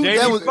who Jamie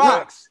that was.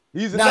 Foxx.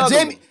 He's now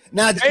Jamie.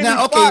 Now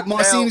okay,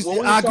 Marcin,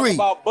 I agree.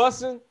 About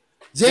bussing,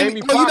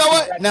 Jamie. Well, you know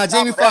what? Now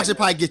Jamie Foxx will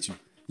probably get you.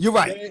 You're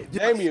right.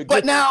 Jamie,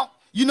 but now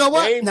you know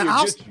what? Jamie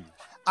now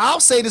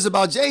I'll say this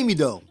about Jamie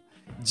though.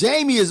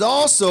 Jamie is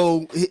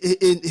also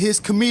in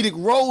his comedic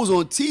roles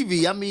on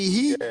TV. I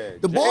mean,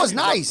 the boy's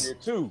nice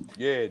too.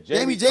 Yeah,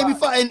 Jamie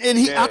Foxx, and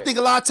he. I think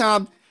a lot of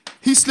time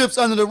he slips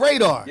under the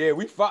radar. Yeah,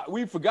 we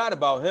forgot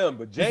about him,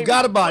 but Jamie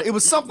forgot about it. It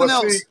was something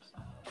else.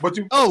 But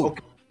you.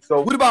 Okay,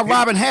 so what about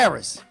Robin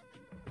Harris?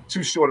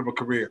 Too short of a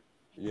career.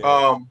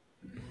 Yeah.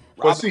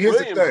 But see, here's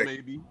Williams, the thing.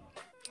 maybe.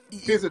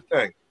 Here's the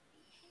thing.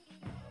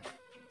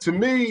 To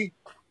me,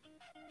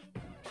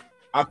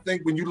 I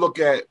think when you look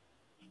at,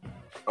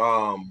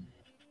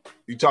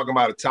 you're talking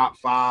about a top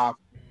 5,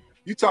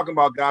 you're talking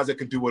about guys that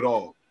can do it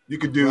all. You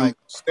could do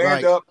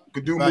stand-up, you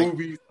could do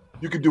movies,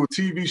 you could do a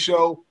TV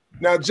show.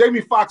 Now,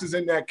 Jamie Foxx is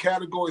in that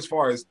category as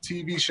far as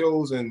TV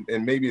shows and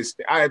maybe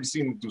I haven't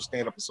seen him do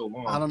stand-up for so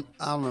long. I don't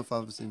know if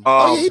I've ever seen him.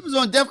 Yeah, he was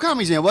on Def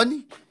Comedy Jam, wasn't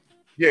he?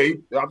 Yeah,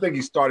 I think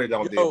he started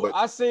on there. But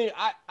I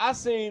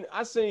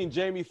seen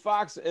Jamie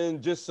Foxx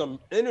in just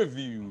some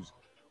interviews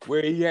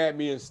where he had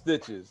me in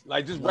stitches,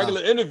 like just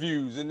regular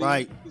interviews, and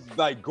he was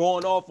like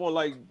going off on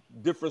like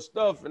different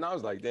stuff, and I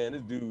was like, damn,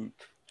 this dude,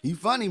 he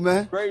funny,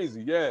 man,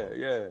 crazy,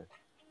 yeah.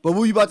 But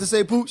what were you about to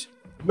say, Pooch?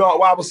 No,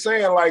 well, I was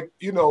saying, like,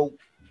 you know,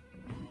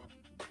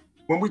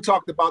 when we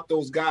talked about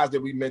those guys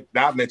that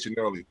I mentioned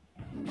earlier,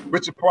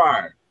 Richard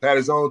Pryor had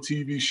his own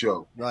TV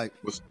show, right?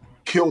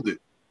 Killed it.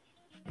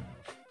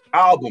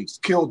 albums,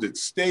 killed it.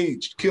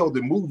 Stage, killed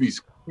it.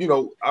 Movies, you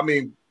know, I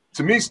mean,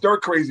 to me, Stir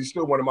Crazy is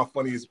still one of my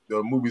funniest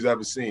movies I've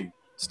ever seen.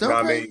 Stir Crazy?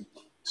 I mean?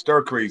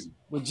 Stir Crazy.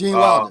 With Gene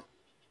Wilder.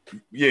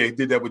 Yeah, he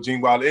did that with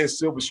Gene Wilder and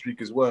Silver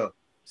Streak as well.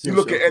 You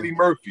look at Eddie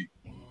Murphy,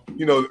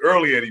 you know,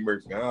 early Eddie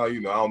Murphy.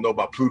 You know, I don't know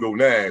about Pluto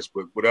Nash,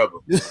 but whatever.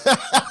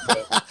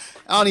 I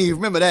don't even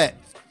remember that.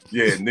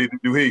 Yeah, neither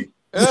do he.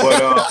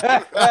 But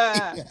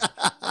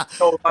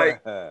so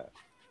like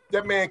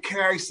that man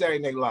carried Saturday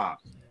Night Live.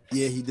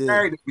 Yeah, he did.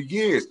 Carried it for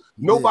years.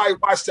 Nobody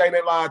watched Saturday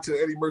Night Live till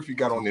Eddie Murphy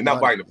got on there.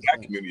 Nobody in the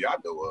black community I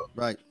know of.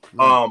 Right.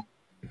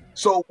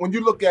 So when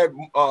you look at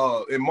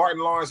and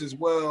Martin Lawrence as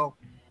well,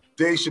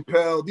 Dave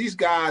Chappelle, these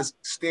guys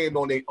stand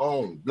on their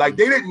own. Like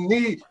they didn't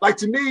need, like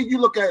to me, you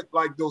look at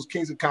like those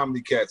Kings of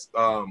Comedy cats.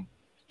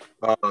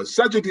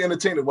 Cedric the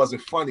Entertainer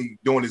wasn't funny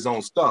doing his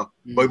own stuff,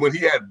 but when he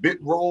had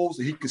bit roles,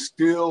 he could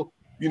still,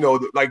 you know,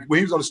 like when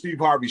he was on the Steve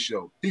Harvey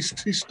show, he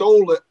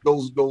stole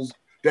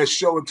that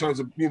show in terms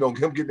of, you know,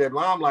 him getting that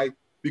limelight,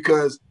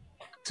 because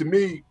to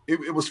me,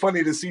 it was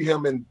funny to see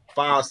him in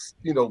 5,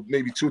 you know,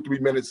 maybe 2 or 3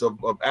 minutes of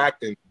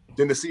acting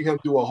than to see him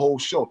do a whole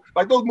show.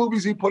 Like those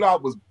movies he put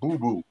out was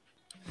boo-boo.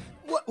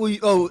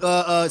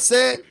 What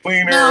said?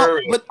 Cleaner. Now,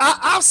 but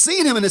I've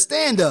seen him in a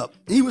stand-up.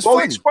 He was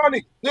funny. He's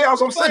funny. Yeah,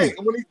 that's what I'm saying.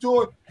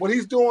 When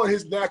he's doing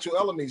his natural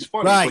element, he's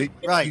funny.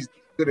 Right. He's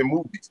good in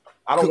movies.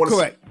 I don't want to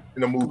see him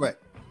in a movie.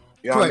 Correct.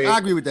 You know what I mean? I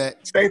agree with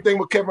that. Same thing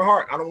with Kevin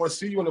Hart. I don't want to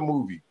see you in a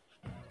movie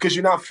because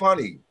you're not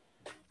funny.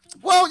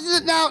 Well,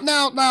 now,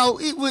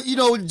 you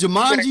know,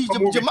 Jumanji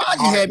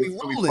had me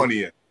really rolling.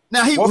 Funny in.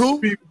 Now he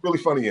really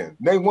funny in.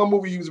 Name one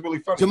movie he was really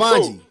funny.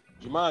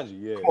 Jumanji,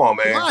 yeah. Come on,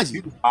 man.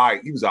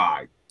 Jumanji. He was all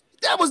right.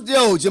 That was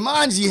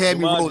Jumanji had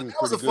me rolling.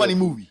 That was a funny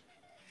movie.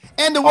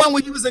 And the one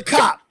where he was a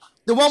cop.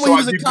 The one where he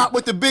was a cop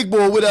with the big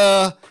boy with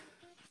what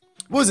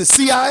was it,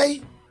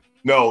 CIA?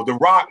 No, The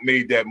Rock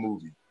made that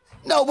movie.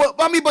 No,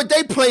 but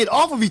they played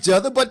off of each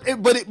other, but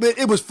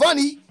it was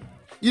funny.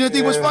 You didn't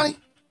think it was funny?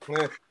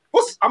 Yeah.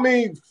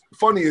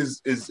 Funny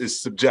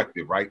is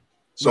subjective, right?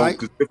 So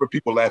because different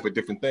people laugh at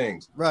different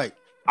things. Right.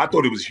 I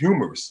thought it was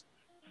humorous.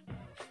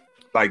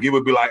 Like it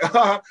would be like,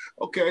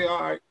 okay,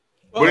 all right.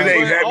 But it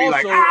ain't had me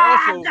like,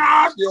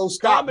 gosh, yo,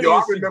 stop. Yo,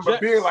 I remember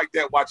being like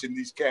that watching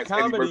these cats.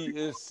 Comedy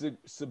is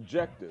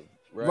subjective,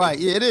 right? Right,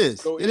 yeah, it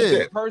is. So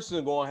each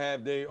person gonna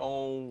have their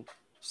own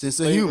sense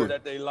of humor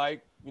that they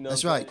like. You know,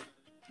 that's right.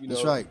 You know,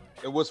 that's right.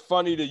 And what's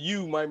funny to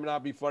you might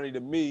not be funny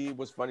to me.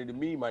 What's funny to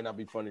me might not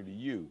be funny to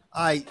you.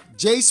 All right,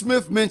 Jay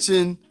Smith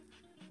mentioned,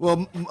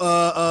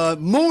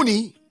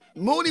 Mooney.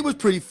 Mooney was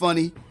pretty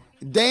funny.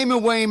 Damon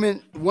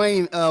Wayans,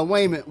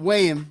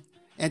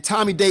 and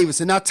Tommy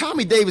Davidson. Now,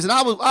 Tommy Davidson,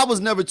 I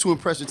was never too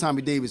impressed with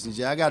Tommy Davidson,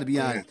 Jay. I got to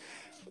be honest.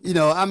 You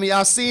know, I mean,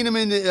 I've seen him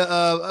in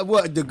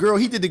the girl.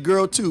 He did the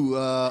girl too.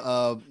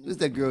 What's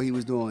that girl he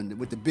was doing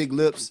with the big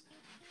lips?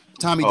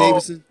 Tommy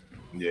Davidson.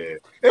 Yeah.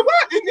 And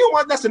you know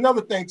what? That's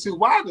another thing too.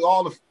 Why do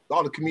all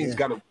the comedians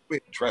got to wear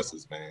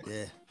dresses, man?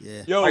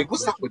 Yeah. Yo, like,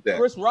 what's up with that?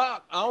 Chris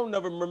Rock, I don't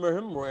never remember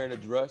him wearing a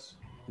dress.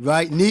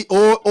 Right.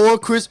 Or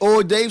Chris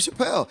or Dave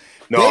Chappelle.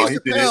 No, Dave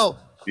he Chappelle,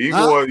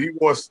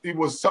 did. He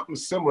was something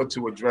similar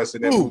to a dress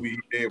in that movie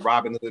he did,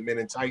 Robin Hood Men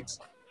in Tights.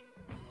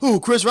 Who?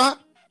 Chris Rock?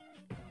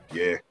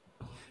 Yeah.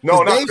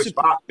 No, not Chris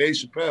Rock. Dave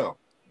Chappelle.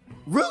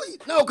 Really?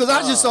 No, because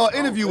I just saw an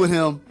interview with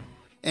him,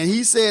 and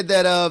he said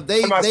that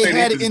they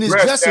had it in his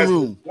dressing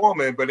room.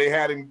 Woman, but they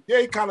had him. Yeah,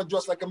 he kind of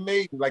dressed like a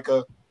maiden,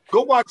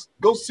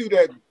 go see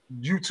that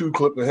YouTube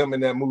clip of him in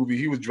that movie.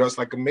 He was dressed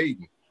like a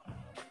maiden.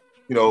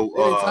 You know,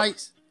 Men in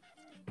Tights.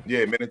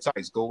 Yeah, Men in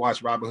Tights. Go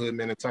watch Robin Hood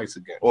Men in Tights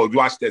again, or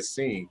watch that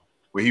scene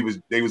where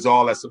they was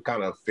all at some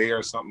kind of fair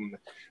or something.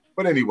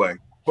 But anyway,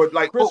 but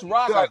like Chris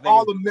Rock,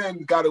 all the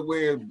men got to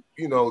wear.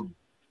 You know,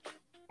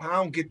 I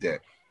don't get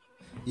that.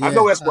 Yeah, I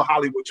know that's what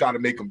Hollywood try to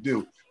make them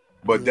do,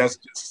 but that's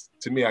just,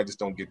 to me, I just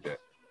don't get that.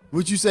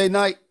 Would you say,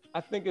 Knight?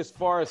 I think as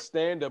far as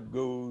stand-up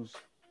goes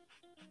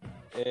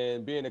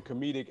and being a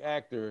comedic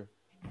actor,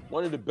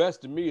 one of the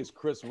best to me is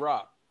Chris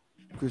Rock.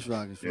 Chris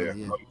Rock is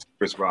funny,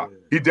 Chris Rock.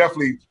 Yeah.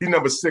 He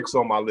number 6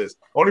 on my list.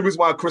 Only reason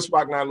why Chris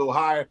Rock not a little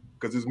higher,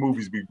 because his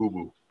movies be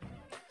boo-boo.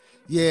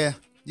 Yeah.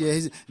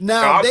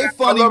 Now they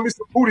funny. I love me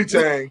some Pootie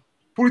Tang.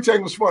 Pootie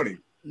Tang was funny.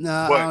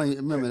 Nah, I don't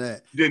even remember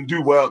that. Didn't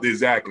do well,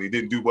 exactly.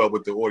 Didn't do well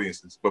with the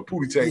audiences. But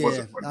Pootie Tang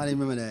wasn't funny. I didn't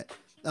remember that.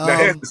 The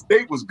Head of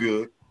State was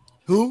good.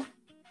 Who?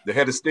 The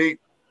Head of State.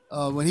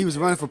 When he was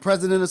running for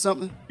president or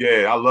something?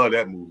 Yeah, I love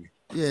that movie.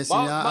 Yeah, see,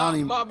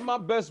 my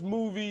best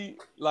movie,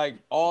 like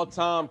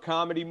all-time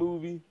comedy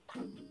movie,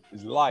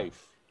 is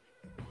Life.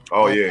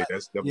 Oh, yeah.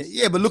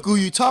 Yeah, but look who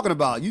you talking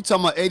about. You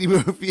talking about Eddie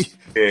Murphy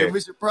and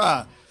Richard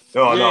Pryor.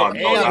 No.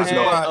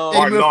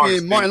 Eddie Murphy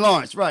and Martin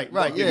Lawrence. Right,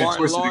 yeah.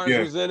 Martin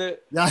Lawrence was in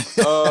it.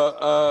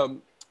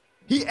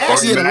 He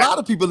actually had a lot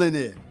of people in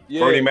there.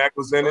 Yeah. Bernie Mac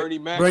was in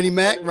it. Bernie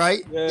Mac,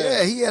 right?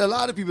 Yeah, he had a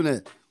lot of people in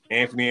it.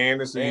 Anthony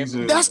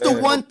Anderson. That's the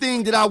one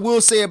thing that I will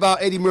say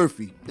about Eddie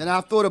Murphy. And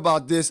I've thought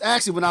about this.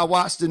 Actually, when I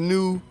watched the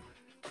new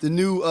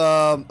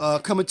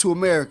Coming to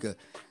America,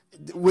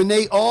 when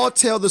they all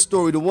tell the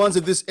story, the ones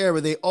of this era,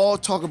 they all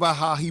talk about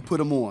how he put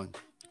them on,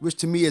 which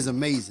to me is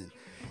amazing.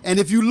 And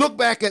if you look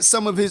back at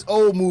some of his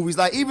old movies,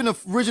 like even the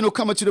original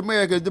Coming to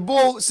America, the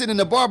boy sitting in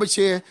the barber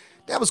chair,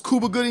 that was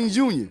Cuba Gooding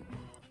Jr.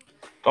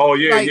 Oh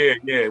yeah, like,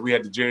 yeah. We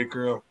had the Jerry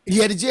curl. He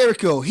had the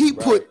Jericho. He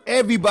put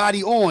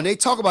everybody on. They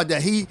talk about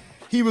that. He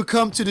would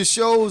come to the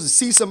shows and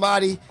see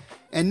somebody,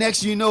 and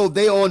next you know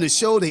they on the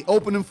show. They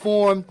opening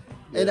for him,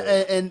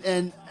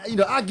 and you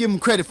know I give him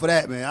credit for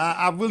that, man.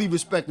 I really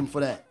respect him for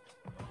that.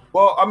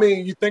 Well, I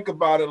mean, you think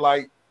about it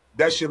like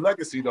that's your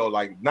legacy though.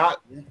 Like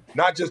not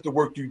just the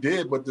work you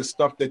did, but the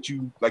stuff that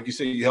you, like you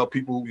say, you help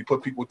people, you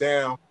put people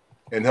down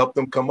and help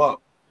them come up.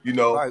 You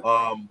know,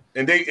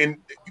 and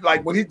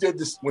like when he did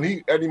this,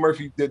 when Eddie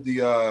Murphy did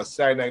the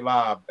Saturday Night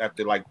Live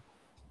after like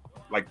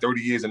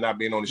 30 years of not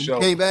being on the show,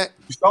 came back.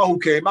 You saw who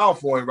came out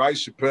for him, right?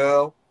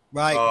 Chappelle,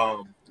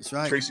 right? That's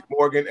right. Tracy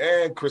Morgan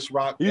and Chris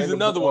Rock. He's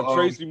another one.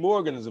 Tracy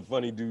Morgan is a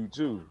funny dude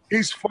too.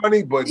 He's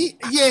funny, but he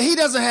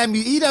doesn't have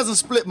me. He doesn't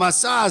split my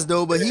size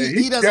though, but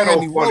he doesn't have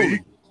me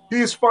rolling.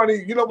 He's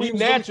funny. You know, he's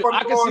natural.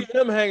 I can see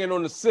him hanging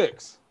on the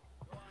 6.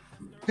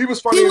 He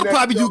was funny. He would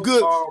probably do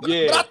good. But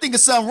I think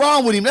there's something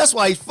wrong with him. That's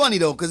why he's funny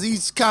though, because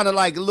he's kind of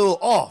like a little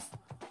off.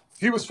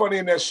 He was funny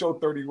in that show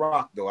 30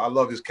 Rock though. I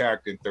love his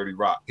character in 30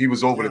 Rock. He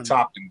was over the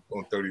top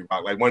on 30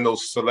 Rock, like one of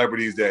those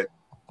celebrities that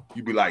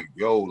you'd be like,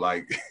 yo,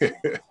 like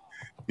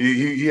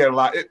he had a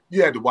lot.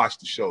 You had to watch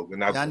the show,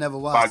 and I never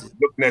watched it.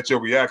 Looking at your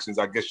reactions,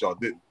 I guess y'all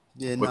didn't.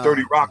 Yeah, but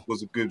 30 Rock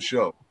was a good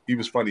show. He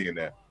was funny in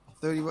that.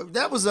 30 Rock.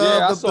 That was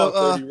I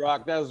saw 30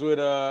 Rock. That was with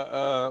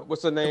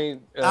what's her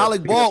name?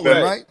 Alec Baldwin,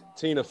 Faye. right?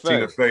 Tina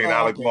Fey and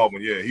Alec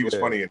Baldwin. Yeah, he was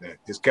funny in that.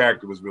 His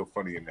character was real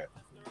funny in that.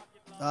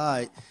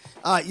 All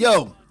right,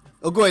 yo.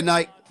 Oh, go ahead,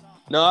 Nike.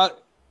 No,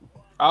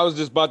 I was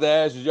just about to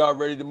ask you, y'all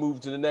ready to move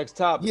to the next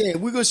topic? Yeah,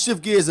 we're gonna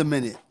shift gears a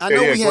minute. I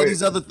know we had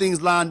these other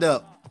things lined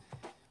up.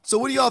 So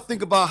what do y'all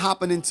think about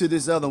hopping into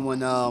this other one,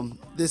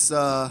 this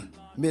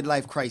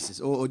midlife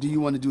crisis, or do you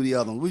want to do the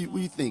other one? What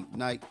do you think,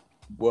 Nike?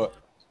 What?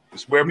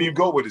 It's wherever you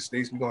go with it,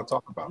 Stacey, we're going to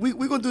talk about it.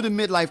 We're going to do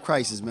the midlife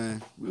crisis,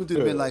 man. We're going to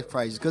do the midlife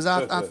crisis because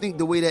I think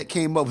the way that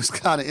came up was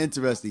kind of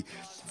interesting.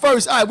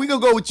 First, all right, we're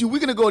going to go with you. We're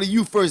going to go to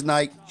you first,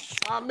 Nike.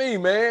 Why me,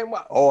 man?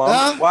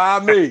 Why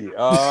me?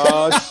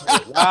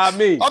 Why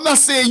me? I'm not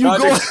saying you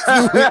going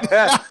through it.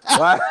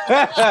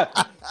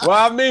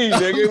 Why me,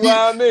 nigga?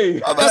 Why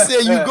me? I'm not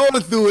saying you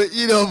going through it,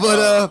 you know,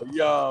 but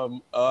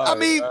I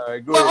mean,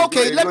 well,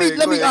 okay, let me.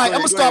 All right, I'm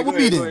gonna start with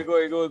me then. Go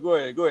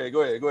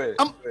ahead.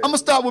 I'm gonna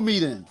start with me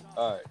then.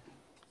 All right.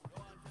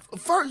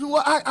 First,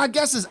 well, I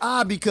guess it's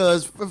odd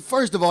because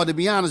first of all, to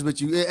be honest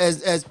with you,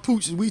 as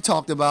Pooch, we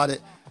talked about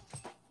it.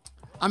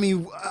 I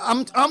mean,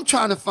 I'm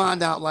trying to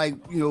find out, like,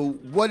 you know,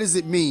 what does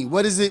it mean?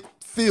 What does it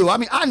feel? I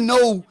mean, I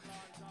know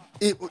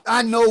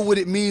what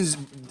it means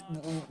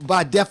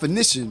by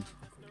definition.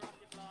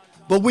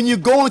 But when you're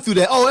going through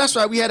that, oh, that's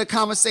right, we had a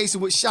conversation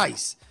with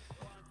Shice,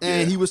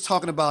 and he was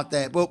talking about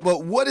that. But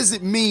what does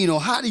it mean, or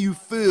how do you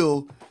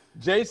feel?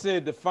 Jay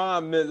said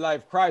define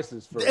midlife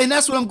crisis first. And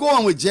that's what I'm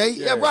going with, Jay.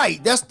 Yeah,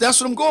 right. That's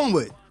what I'm going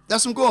with.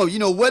 That's what I'm going with. You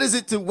know, what does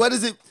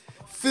it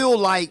feel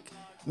like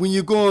when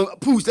you're going,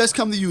 Pooch, let's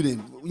come to you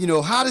then. You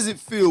know, how does it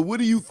feel? What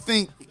do you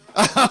think?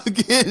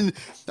 Again,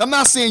 I'm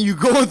not saying you're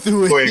going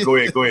through it. Go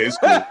ahead. It's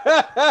cool.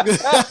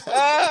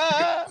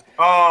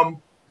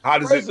 How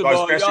does First of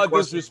all, y'all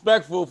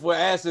disrespectful for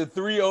asking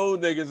 3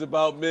 old niggas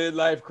about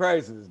midlife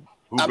crisis.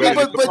 I mean,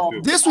 but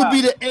this would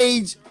be the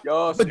age.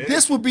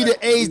 This would be the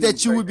age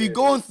that you would be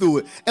going through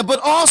it. But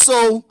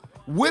also,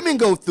 women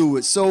go through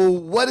it. So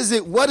what is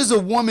it? What does a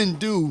woman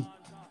do?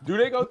 Do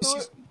they go through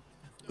it?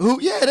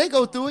 Yeah, they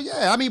go through it.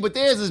 Yeah, I mean, but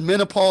theirs is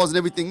menopause and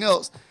everything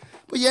else.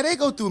 But yeah, they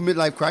go through a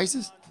midlife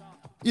crisis.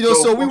 You know,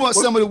 so we want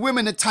some of the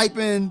women to type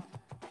in,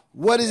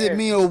 what does it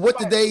mean, or what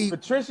did they?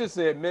 Patricia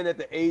said men at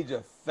the age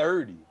of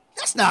 30.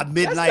 That's not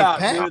midlife,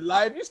 Pat.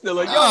 Midlife. You still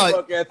a young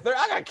fuck at 30.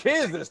 I got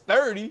kids that's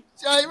 30.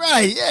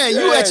 Right. Yeah.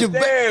 You at your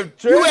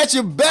best. You at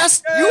your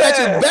best. You at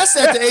your best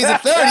at the age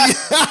of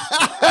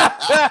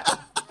 30.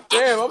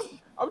 Damn.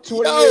 I'm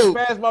 20 years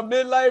past my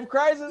midlife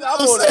crisis.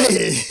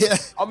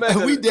 I'm at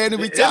we damn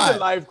near retired.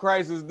 Midlife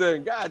crisis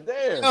then. God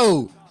damn.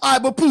 All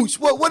right, but Pooch,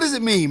 what does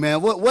it mean,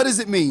 man? What does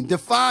it mean?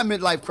 Define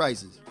midlife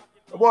crisis.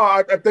 Well,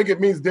 I think it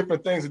means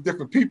different things to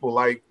different people.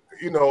 Like,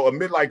 you know, a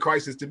midlife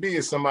crisis to me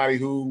is somebody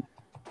who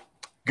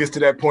gets to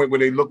that point where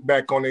they look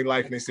back on their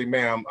life and they say,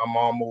 man, I'm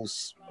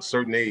almost a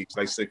certain age,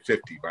 like say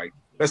 50, right?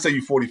 Let's say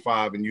you're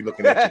 45 and you're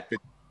looking at your 50.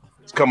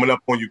 It's coming up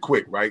on you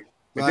quick, right?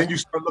 And then you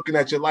start looking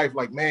at your life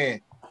like, man,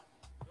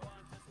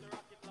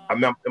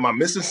 am I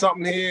missing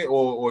something here?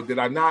 Or did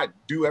I not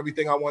do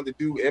everything I wanted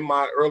to do in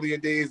my earlier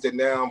days that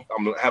now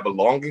I'm going to have a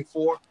longing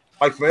for?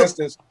 Like, for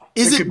instance,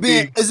 is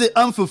it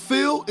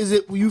unfulfilled? Is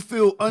it you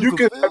feel unfulfilled?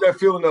 You can have that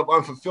feeling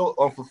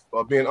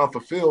of being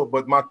unfulfilled.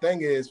 But my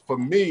thing is, for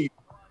me,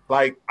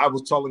 like I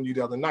was telling you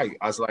the other night,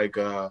 I was like,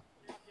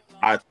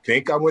 I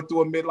think I went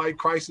through a midlife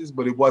crisis,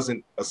 but it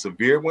wasn't a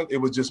severe one. It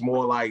was just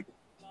more like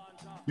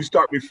you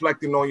start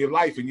reflecting on your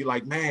life and you're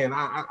like, man,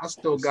 I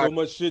still got so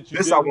much shit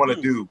this I want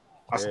to do.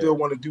 I still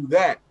want to do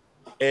that.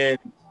 And,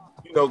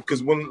 you know,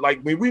 because when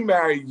we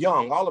married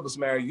young, all of us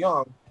married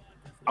young,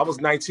 I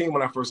was 19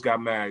 when I first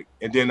got married,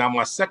 and then on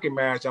my second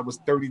marriage, I was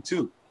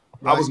 32.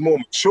 Right. I was more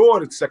mature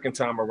the second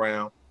time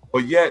around,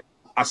 but yet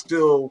I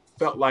still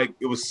felt like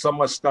it was so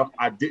much stuff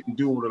I didn't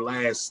do over the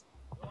last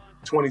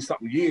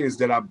 20-something years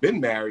that I've been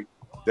married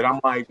that I'm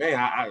like, man,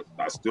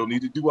 I still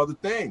need to do other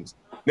things.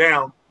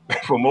 Now,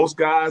 for most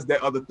guys,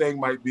 that other thing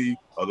might be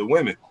other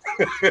women.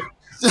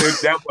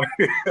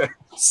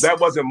 that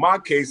wasn't my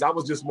case. I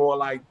was just more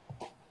like,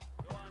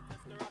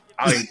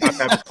 I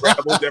haven't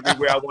traveled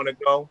everywhere I want to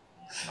go.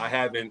 I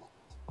haven't,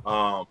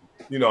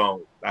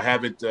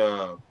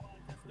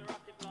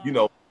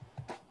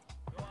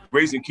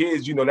 raising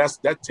kids,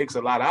 that takes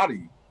a lot out of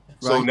you.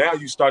 So Right. now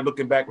you start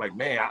looking back like,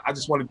 man, I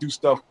just want to do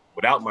stuff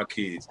without my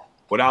kids,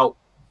 without,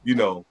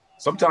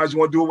 sometimes you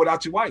want to do it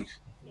without your wife.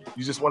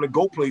 You just want to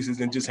go places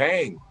and just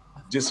hang,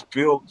 just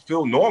feel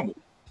normal.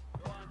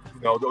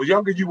 The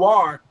younger you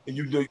are and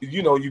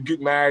you get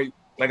married,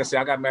 like I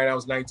said, I got married when I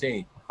was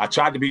 19. I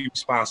tried to be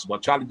responsible. I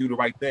tried to do the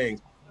right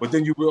things. But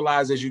then you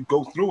realize as you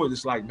go through it,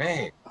 it's like,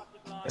 man,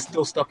 there's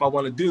still stuff I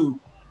want to do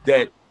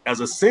that as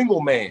a single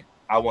man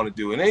I want to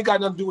do. And it ain't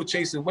got nothing to do with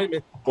chasing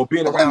women or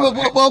being around.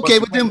 Okay,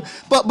 but then,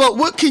 but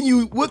what can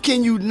you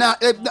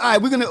not? All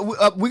right,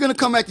 we're gonna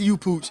come back to you,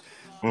 Pooch.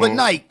 But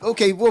Nike,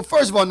 okay. Well,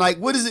 first of all, Nike,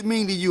 what does it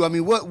mean to you? I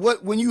mean,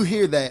 what when you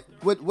hear that,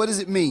 what does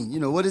it mean?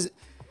 What is it?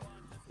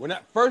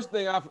 First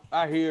thing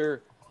I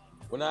hear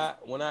when I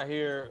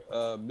hear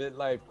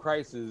midlife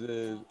crisis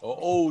is an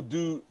old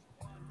dude.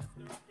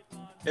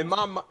 In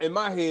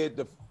my head,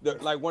 the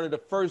like one of the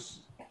first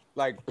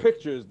like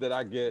pictures that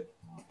I get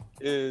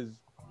is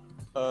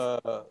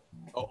an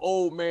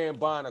old man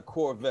buying a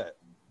Corvette.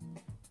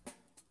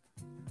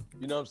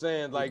 You know what I'm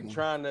saying? Like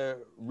trying to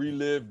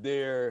relive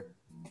their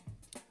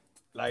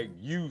like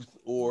youth,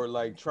 or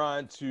like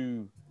trying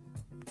to,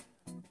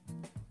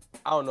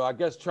 I don't know, I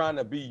guess trying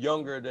to be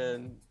younger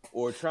than,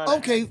 or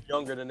trying to be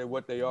younger than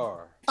what they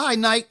are. All right,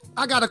 Nike,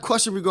 I got a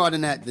question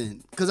regarding that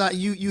then, because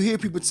you hear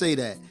people say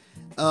that.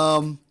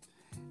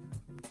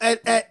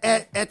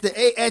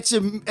 At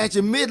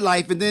your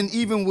midlife, and then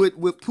even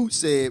what Pooch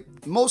said,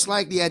 most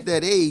likely at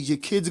that age, your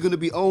kids are going to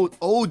be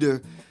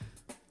older.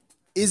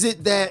 Is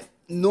it that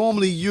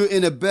normally you're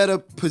in a better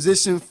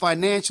position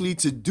financially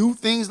to do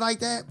things like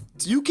that?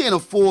 So you can't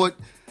afford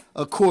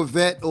a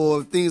Corvette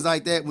or things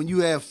like that when you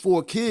have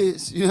 4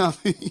 kids. You know what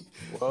I mean?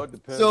 Well, it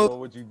depends on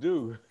what you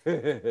do.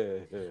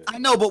 I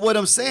know, but what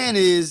I'm saying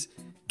is,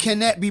 can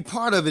that be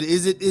part of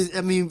it?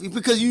 I mean,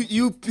 because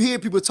you hear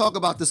people talk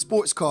about the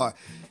sports car.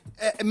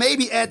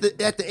 Maybe at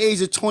the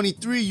age of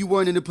 23, you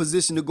weren't in a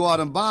position to go out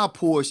and buy a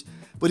Porsche.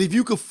 But if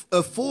you could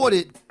afford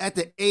it at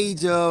the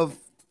age of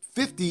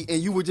 50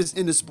 and you were just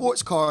into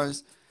sports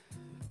cars,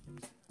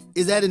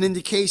 is that an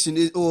indication?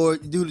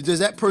 Does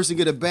that person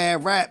get a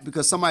bad rap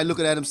because somebody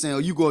looking at him saying, "Oh,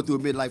 you going through a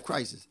midlife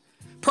crisis"?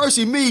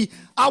 Personally, me,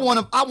 I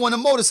want a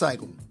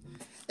motorcycle.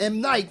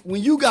 And Nike,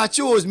 when you got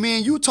yours,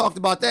 man, you talked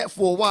about that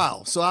for a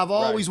while. So I've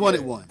always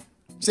wanted one.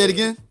 Say it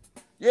again.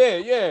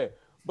 Yeah.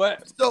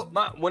 But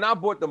when I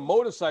bought the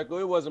motorcycle,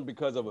 it wasn't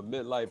because of a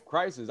midlife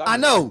crisis. I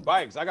know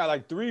bikes. I got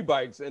like 3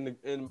 bikes in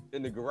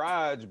the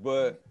garage,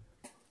 but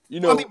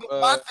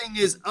my thing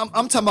is, I'm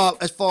talking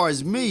about as far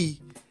as me.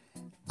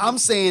 I'm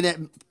saying that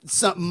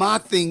my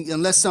thing,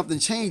 unless something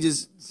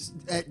changes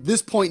at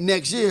this point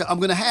next year, I'm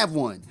gonna have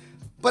one.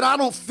 But I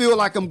don't feel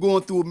like I'm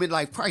going through a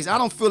midlife crisis. I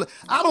don't feel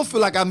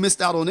like I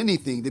missed out on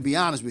anything, to be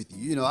honest with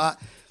you.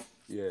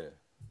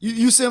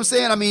 You see what I'm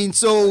saying? I mean,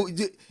 so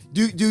with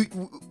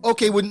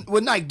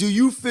Nike, do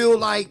you feel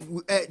like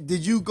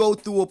did you go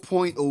through a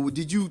point, or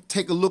did you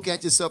take a look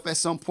at yourself at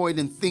some point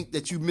and think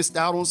that you missed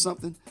out on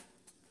something?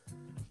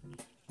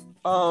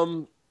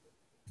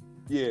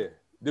 Yeah.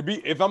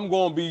 If I'm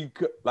gonna be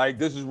like,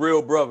 this is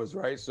real brothers,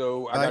 right?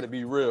 So I got to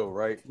be real,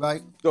 right?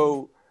 Right.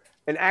 So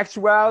in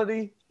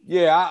actuality,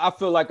 yeah, I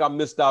feel like I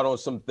missed out on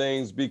some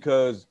things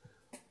because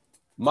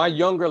my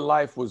younger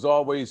life was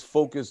always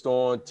focused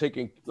on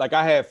like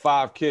I had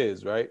 5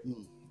 kids, right?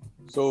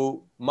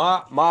 So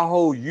my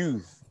whole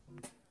youth,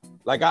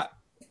 I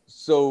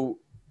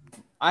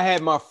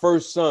had my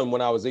first son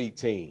when I was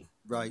 18.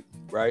 Right.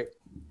 Right.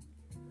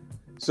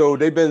 So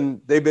they've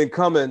been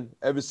coming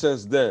ever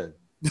since then.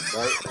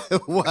 Right.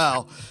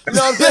 Wow. You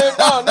know what I'm saying?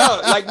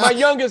 No. Like my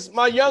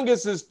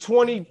youngest is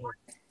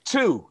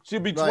 22.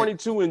 She'll be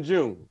 22 in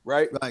June,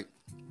 right? Right.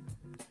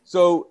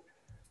 So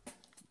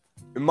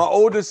my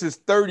oldest is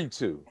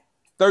 33.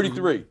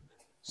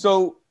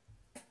 So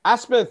I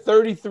spent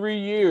 33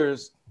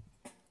 years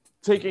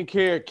taking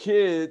care of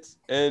kids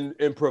and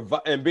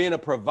being a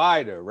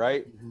provider,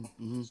 right?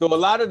 So a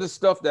lot of the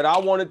stuff that I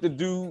wanted to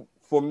do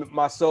for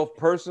myself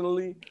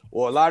personally,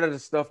 or a lot of the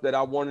stuff that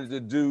I wanted to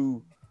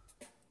do,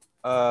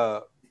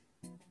 I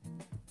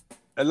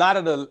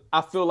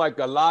feel like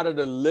a lot of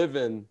the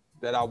living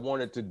that I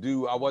wanted to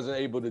do, I wasn't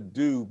able to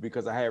do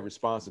because I had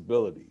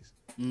responsibilities.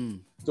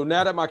 So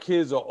now that my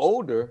kids are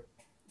older,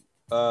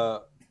 my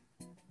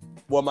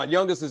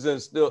youngest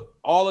is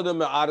all of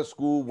them are out of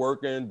school,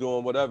 working,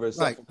 doing whatever,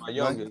 except for my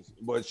youngest,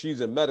 but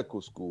she's in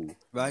medical school.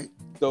 Right.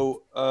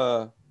 So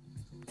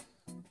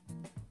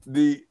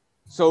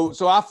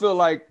So I feel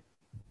like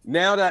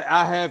now that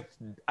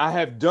I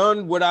have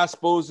done what I'm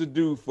supposed to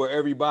do for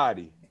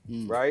everybody,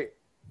 right?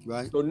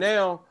 Right. So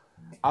now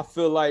I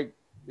feel like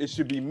it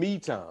should be me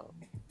time.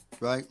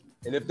 Right.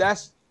 And if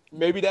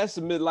maybe that's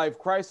a midlife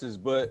crisis,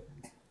 but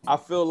I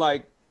feel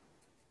like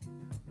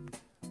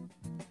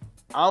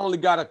I only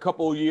got a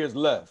couple of years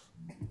left.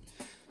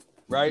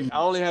 Right? I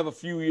only have a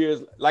few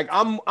years. Like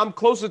I'm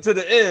closer to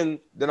the end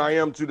than I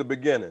am to the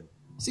beginning.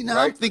 See, now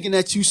I'm thinking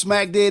that you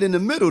smack dead in the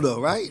middle,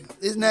 though, right?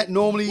 Isn't that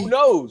normally? Who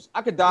knows?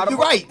 I could die. You're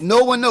right.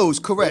 No one knows.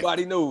 Correct.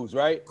 Nobody knows,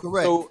 right?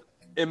 Correct. So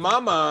in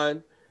my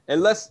mind,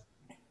 unless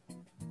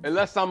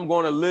I'm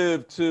going to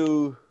live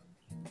to,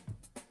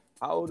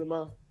 how old am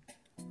I?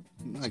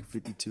 Like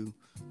 52.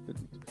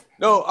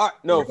 No,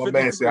 no. My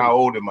man said, how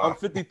old am I? I'm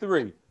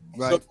 53.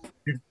 Right. So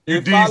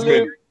if I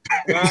live,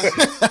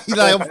 He's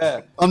like,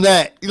 I'm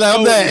that. He's like,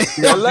 I'm that.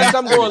 Unless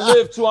I'm going to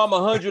live till I'm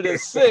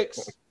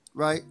 106,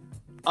 right?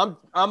 I'm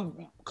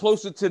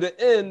closer to the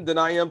end than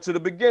I am to the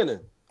beginning,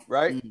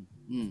 right?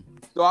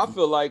 So I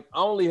feel like I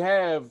only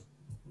have,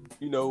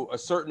 a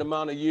certain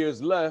amount of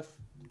years left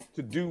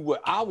to do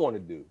what I want to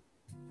do.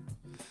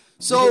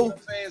 So, you know what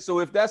I'm saying? So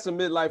if that's a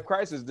midlife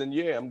crisis, then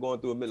yeah, I'm going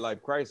through a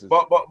midlife crisis.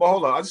 But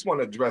hold on, I just want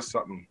to address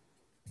something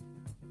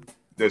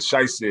that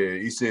Shai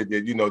said. He said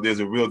that there's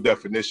a real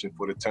definition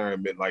for the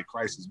term midlife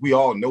crisis. We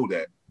all know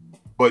that,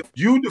 but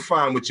you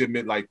define what your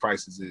midlife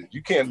crisis is.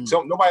 You can't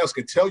tell, nobody else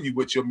can tell you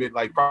what your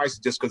midlife crisis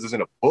just because it's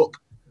in a book.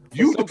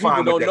 You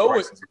define what that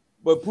crisis is.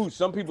 But Pooh,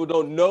 some people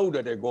don't know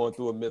that they're going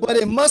through a midlife. But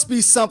it must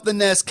be something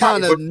that's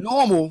kind of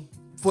normal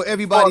for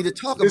everybody to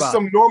talk about. There's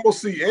some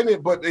normalcy in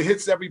it, but it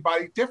hits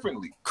everybody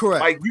differently.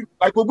 Correct.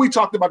 Like what we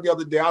talked about the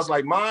other day. I was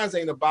like, mine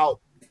ain't about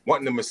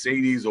wanting a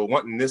Mercedes or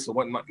wanting this or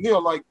wanting,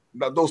 like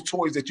those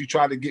toys that you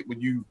try to get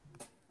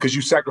because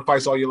you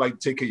sacrifice all your life to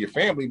take care of your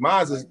family.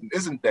 Mine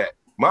isn't that.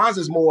 Mine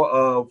is more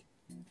of,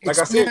 like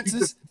I said,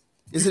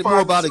 is it more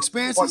about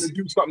experiences? Want to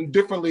do something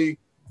differently,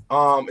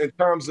 in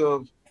terms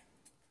of,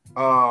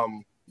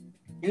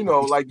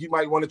 like you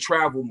might want to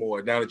travel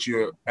more now that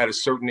you're at a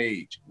certain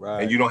age,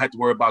 right? And you don't have to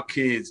worry about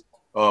kids,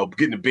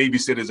 getting the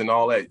babysitters and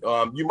all that.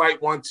 You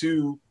might want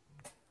to,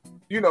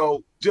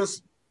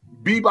 just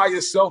be by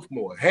yourself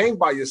more, hang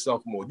by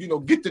yourself more,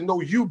 get to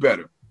know you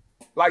better.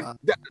 Like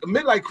a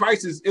midlife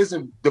crisis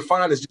isn't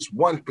defined as just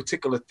one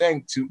particular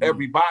thing to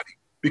everybody,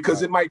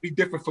 because it might be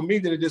different for me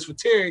than it is for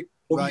Terry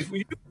or for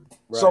you.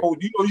 Right. So,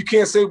 you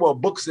can't say, well, a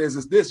book says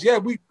it's this. Yeah,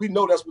 we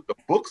know that's what the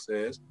book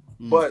says,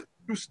 but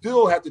you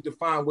still have to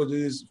define what it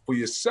is for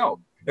yourself.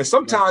 And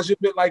sometimes your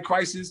midlife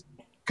crisis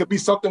could be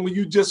something where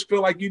you just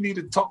feel like you need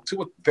to talk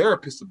to a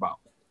therapist about.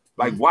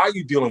 Like, why are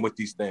you dealing with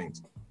these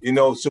things?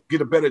 So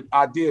get a better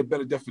idea, a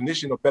better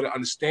definition, a better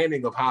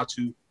understanding of how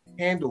to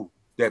handle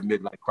that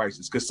midlife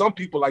crisis. Because some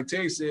people, like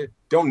Terry said,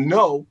 don't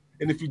know.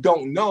 And if you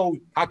don't know,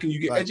 how can you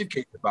get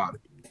educated about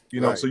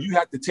it? So you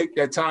have to take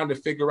that time to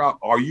figure out,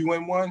 are you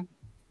in one?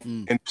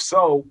 And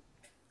so,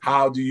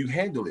 how do you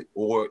handle it?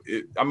 Or,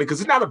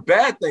 because it's not a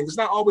bad thing. It's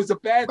not always a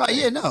bad thing.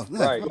 Yeah, no.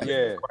 Right,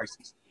 yeah.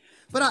 Crisis.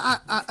 But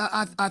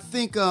I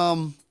think,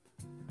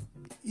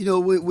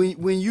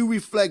 when you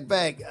reflect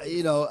back,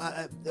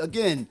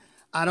 again,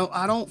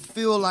 I don't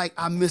feel like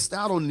I missed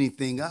out on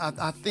anything.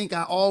 I think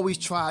I always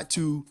tried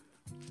to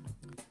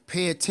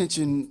pay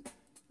attention,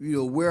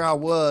 where I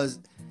was,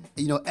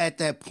 at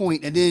that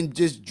point, and then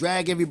just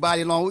drag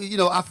everybody along.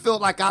 I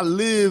felt like I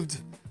lived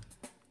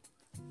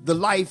the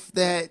life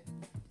that,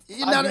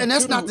 and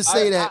that's not to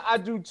say that I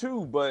do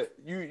too, but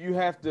you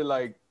have to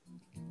like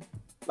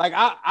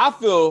I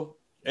feel,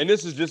 and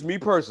this is just me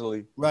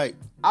personally, right?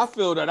 I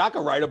feel that I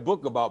could write a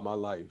book about my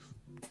life,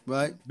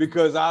 right?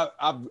 Because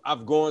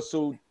I've gone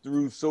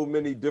through so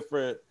many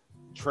different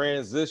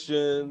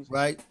transitions,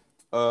 right?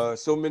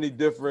 So many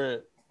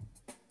different.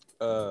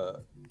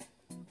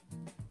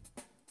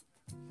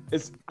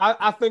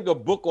 I think a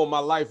book on my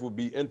life would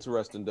be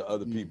interesting to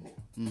other people,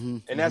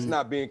 and that's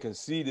not being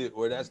conceited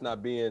or that's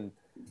not being.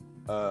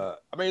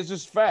 It's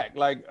just fact.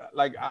 Like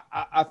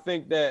I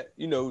think that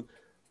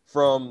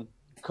from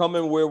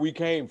coming where we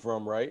came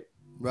from, right?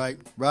 Right.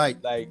 Like,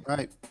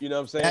 you know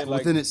what I'm saying? That like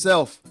within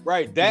itself.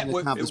 Right. That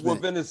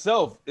within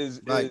itself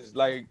is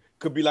like,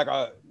 could be like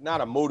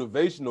not a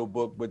motivational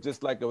book, but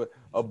just like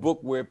a book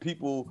where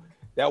people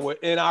that were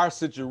in our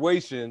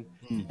situation,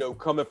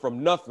 coming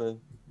from nothing.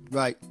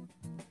 Right.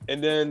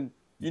 And then,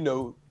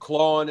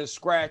 clawing and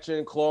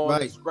scratching.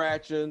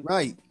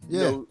 Right.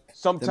 Yeah.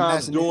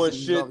 Sometimes doing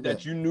shit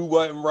that you knew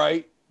wasn't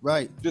right.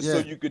 Right. Just so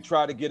you could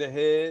try to get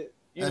ahead.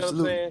 You know what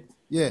I'm saying?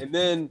 Yeah. And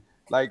then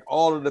like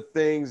all of the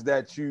things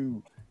that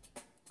you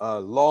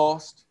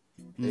lost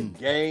and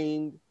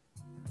gained,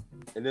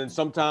 and then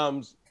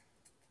sometimes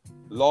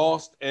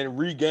lost and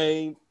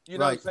regained. You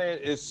know what I'm saying?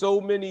 It's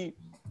so many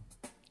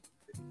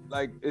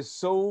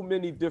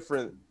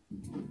different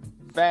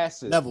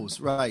facets. Levels,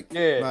 right.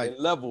 Yeah, right. And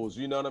levels,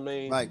 you know what I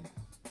mean? Right.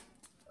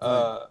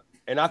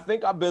 And I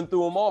think I've been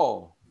through them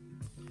all,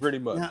 pretty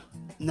much.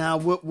 Now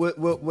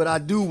what I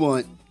do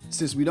want,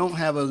 since we don't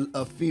have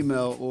a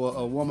female or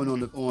a woman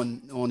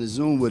on the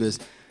Zoom with us,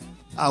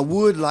 I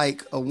would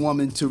like a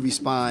woman to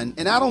respond,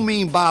 and I don't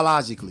mean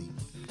biologically.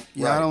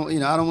 Right. I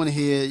don't want to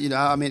hear.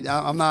 I mean,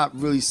 I'm not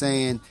really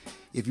saying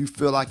if you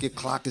feel like your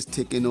clock is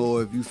ticking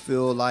or if you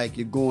feel like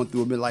you're going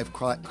through a midlife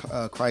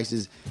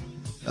crisis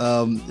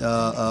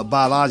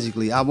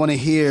biologically. I want to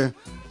hear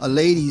a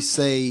lady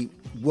say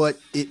what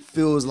it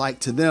feels like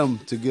to them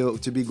to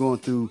be going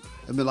through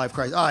a midlife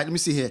crisis. All right, let me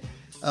see here.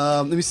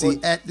 Let me see.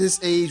 At this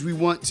age, we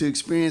want to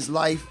experience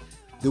life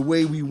the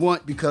way we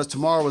want because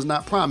tomorrow is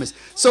not promised.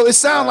 So it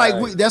sounds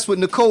like that's what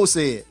Nicole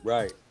said.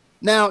 Right.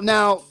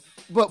 Now,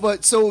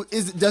 but so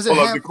does it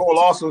have? Nicole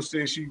also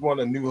said she want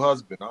a new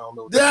husband. I don't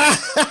know.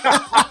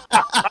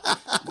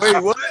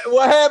 Wait,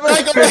 what happened?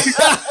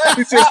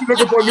 She said she's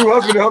looking for a new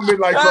husband in her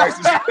midlife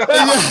crisis.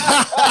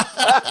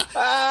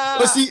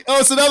 But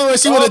so in other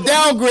words, she want to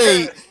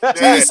downgrade.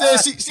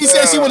 She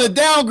said she want to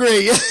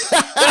downgrade.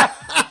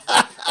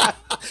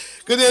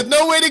 Because there's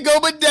no way to go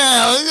but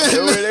down.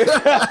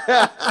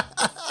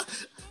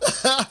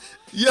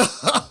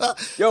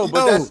 Yo,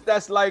 but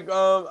that's like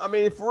I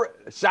mean,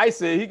 Shai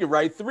said he could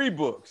write 3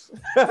 books.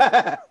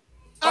 I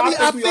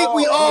think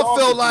we all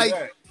felt like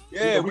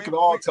we can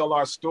all tell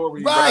our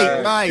story,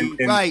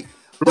 right.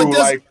 Through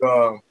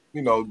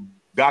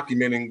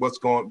documenting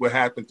what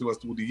happened to us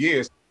through the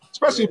years,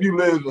 especially if you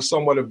live a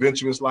somewhat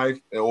adventurous life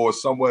or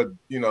somewhat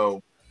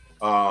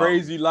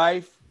crazy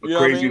life.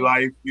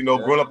 Life,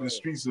 growing up in the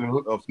streets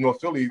of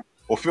North Philly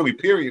or Philly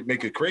period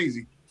make it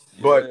crazy.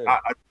 But I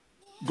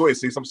go ahead,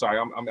 Sis. I'm sorry.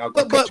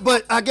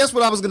 But I guess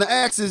what I was going to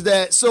ask is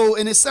that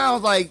and it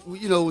sounds like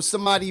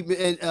somebody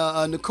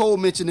Nicole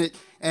mentioned it,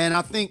 and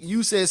I think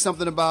you said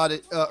something about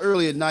it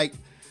earlier tonight.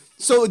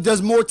 So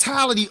does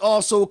mortality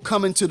also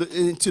come into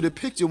the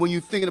picture when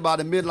you're thinking about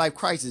a midlife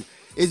crisis?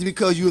 Is it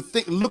because you're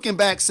looking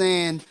back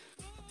saying,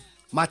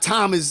 my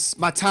time is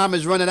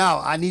running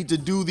out. I need to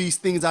do these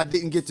things I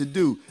didn't get to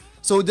do.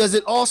 So does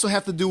it also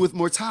have to do with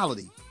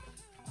mortality?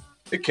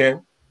 It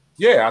can.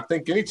 Yeah, I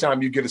think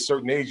anytime you get a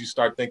certain age, you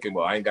start thinking,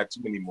 well, I ain't got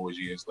too many more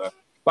years left.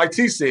 Like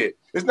T said,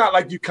 it's not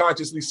like you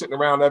consciously sitting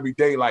around every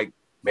day like,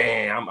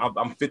 man,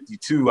 I'm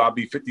 52. I'll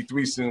be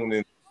 53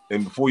 soon.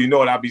 And before you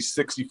know it, I'll be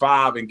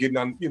 65 and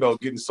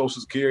getting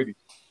Social Security.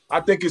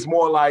 I think it's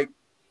more like,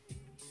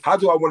 how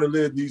do I want to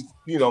live these,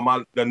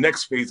 the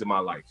next phase of my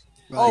life?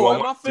 Oh,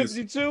 am I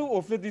 52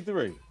 or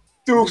 53?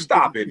 Dude,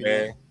 stop it,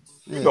 man.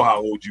 Yeah. You know how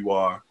old you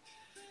are.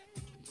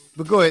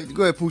 But go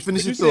ahead, Pooch.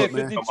 Finish your thought,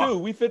 man. 52.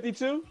 We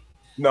 52?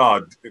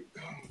 No,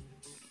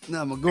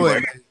 man, go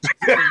ahead.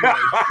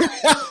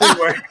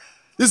 Anyway.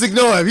 Just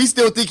ignore him. He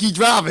still think he's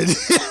driving.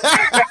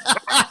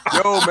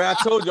 Yo, man, I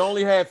told you I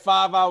only had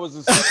 5 hours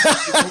of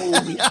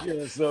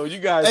sleep. So you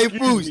guys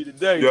excuse me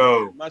today.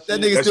 Yo, that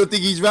nigga still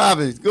think he's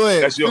driving. Go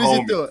ahead. That's your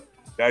homie.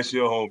 That's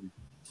your homie.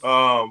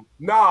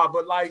 Nah,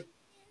 but like,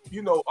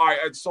 all right,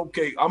 it's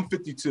okay. I'm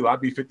 52. I'll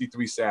be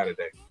 53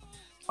 Saturday.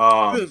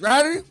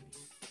 Saturday?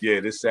 Yeah,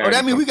 this Saturday. Oh,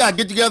 that means we gotta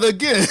get together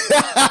again.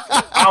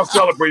 I'll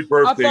celebrate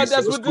birthdays. I thought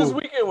that's what this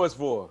weekend was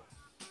for.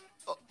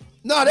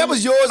 No, that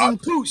was yours and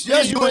Pooch.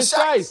 Yeah, you and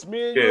Shice.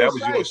 Yeah, that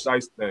was your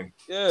Shice thing.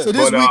 Yeah. So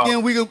this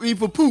weekend we gonna be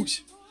for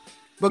Pooch.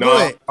 But go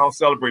ahead. I don't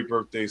celebrate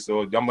birthdays,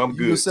 so I'm good.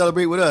 You can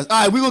celebrate with us.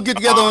 All right, we're gonna get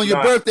together on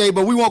your birthday,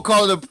 but we won't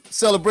call it a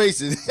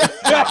celebration. Look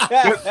at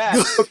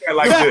it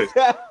like this.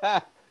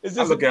 Is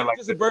this a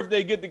birthday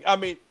birthday get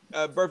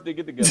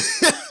together?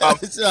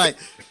 That's right.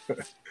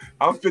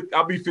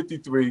 I'll be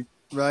 53.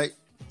 Right.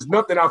 There's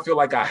nothing I feel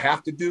like I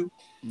have to do.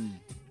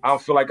 I don't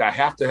feel like I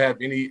have to have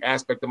any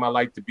aspect of my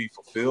life to be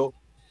fulfilled.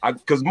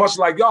 Because much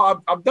like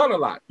y'all, I've done a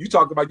lot. You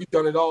talked about you've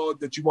done it all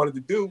that you wanted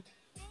to do.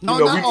 No,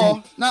 not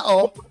all.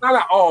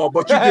 Not all,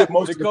 but you did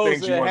most of the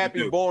things you wanted to do.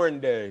 Happy Born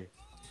Day.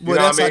 Well,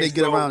 that's how they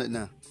get around it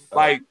now.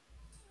 Like,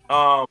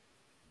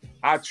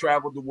 I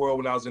traveled the world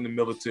when I was in the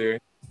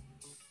military.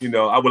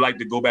 I would like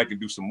to go back and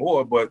do some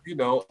more, but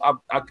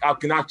I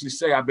can actually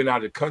say I've been out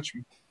of the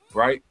country,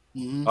 right?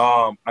 Mm-hmm.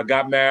 I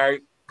got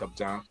married a couple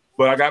times,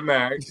 but I got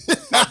married.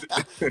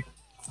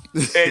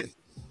 And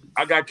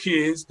I got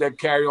kids that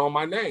carry on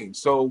my name.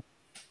 So,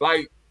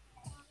 like,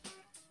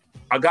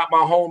 I got my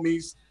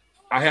homies.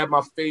 I have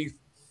my faith.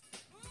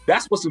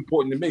 That's what's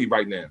important to me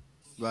right now.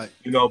 Right.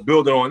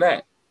 Building on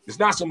that. It's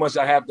not so much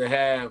I have to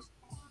have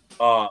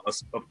a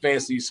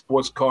fancy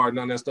sports car,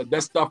 none of that stuff.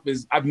 That stuff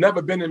is, I've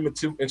never been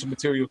into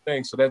material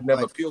things, so that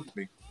never appealed to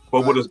me.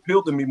 But what has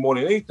appealed to me more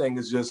than anything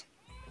is just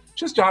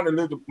trying to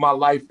live my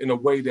life in a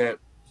way that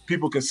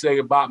people can say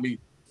about me,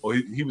 oh,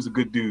 he was a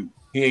good dude.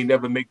 He ain't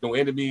never make no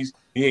enemies.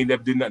 He ain't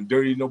never did nothing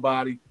dirty to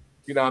nobody.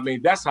 You know what I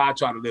mean? That's how I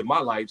try to live my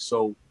life.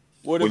 So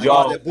when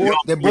y'all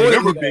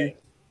remember me,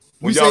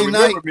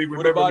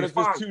 what about if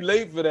it's too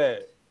late for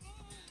that?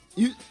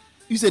 You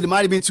said it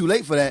might have been too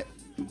late for that.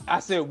 I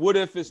said, what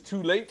if it's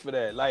too late for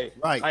that? Like,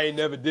 I ain't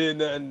never did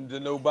nothing to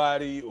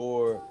nobody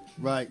or...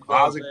 Right.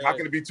 How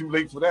can it be too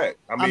late for that?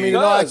 I mean, in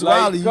all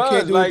actuality, you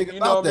can't do anything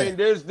about that.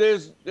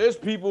 There's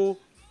people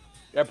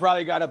that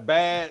probably got a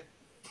bad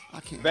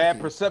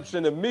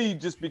perception of me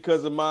just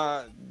because of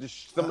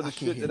some of the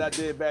shit that I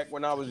did back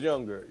when I was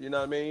younger. You know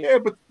what I mean? Yeah,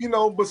 but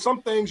but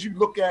some things you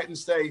look at and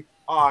say,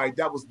 all right,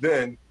 that was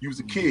then. You was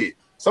a kid.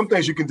 some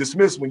things you can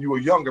dismiss when you were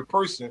a younger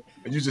person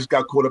and you just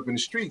got caught up in the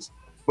streets.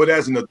 But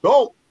as an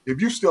adult, if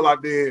you still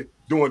out there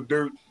doing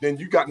dirt, then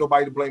you got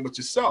nobody to blame but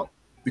yourself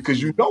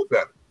because you know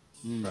better.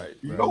 Right.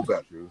 You know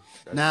better.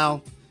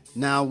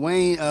 Now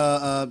Wayne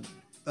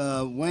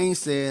Wayne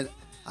said,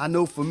 I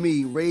know for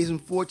me, raising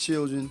 4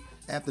 children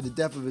after the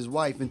death of his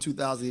wife in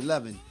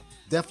 2011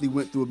 definitely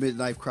went through a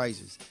midlife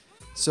crisis.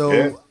 So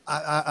yeah.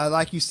 I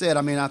like you said,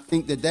 I mean, I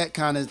think that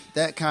kind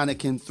of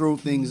can throw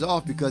things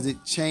off because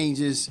it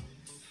changes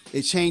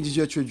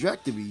your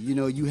trajectory. You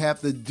know, you have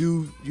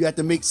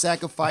to make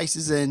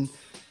sacrifices, and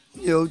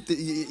you know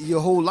your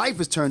whole life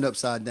is turned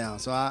upside down.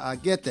 So I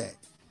get that.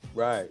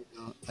 Right.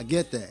 I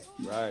get that.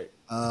 Right.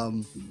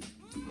 All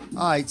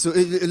right. So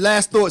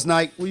last thoughts,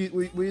 Nike.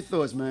 What your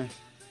thoughts, man?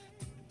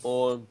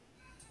 On.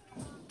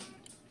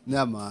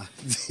 Never mind.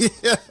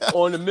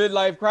 On the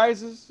midlife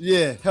crisis?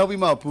 Yeah, help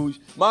him out, Pooch.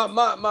 My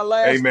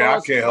last hey man,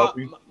 thoughts, I can't help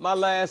you. My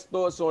last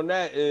thoughts on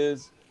that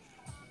is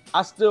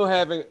I still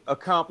haven't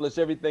accomplished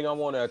everything I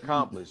want to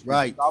accomplish.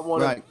 Right. I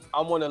want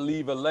to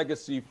leave a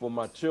legacy for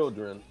my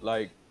children.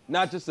 Like,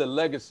 not just a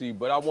legacy,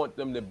 but I want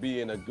them to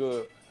be in a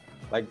good,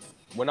 like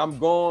when I'm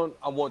gone,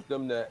 I want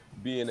them to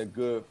be in a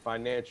good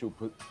financial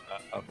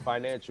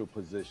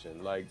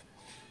position. Like,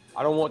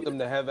 I don't want them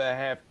to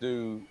have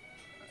to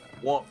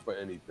want for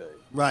anything.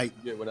 Right.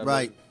 You get what I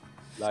right. mean?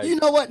 Like, you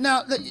know what?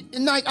 Now,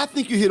 Nike, I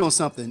think you hit on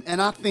something,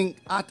 and I think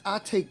I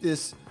take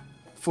this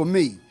for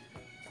me.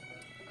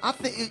 I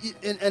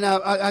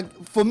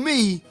think, for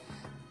me,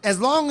 as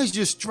long as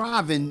you're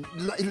striving,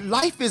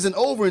 life isn't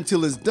over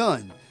until it's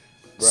done.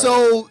 Right.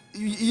 So,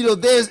 you know,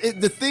 there's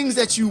the things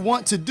that you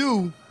want to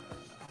do,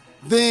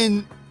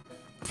 then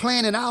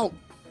plan it out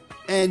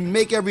and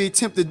make every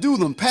attempt to do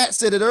them. Pat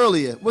said it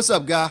earlier. What's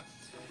up, guy?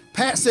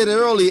 Pat said it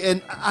earlier,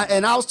 and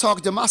I was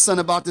talking to my son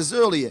about this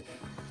earlier.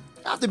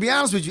 I have to be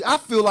honest with you. I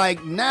feel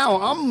like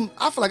now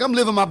I feel like I'm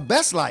living my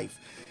best life.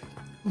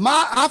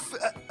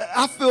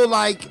 I feel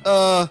like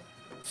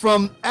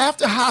from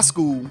after high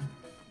school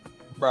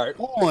right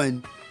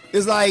on,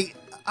 it's like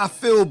I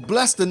feel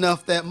blessed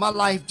enough that my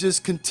life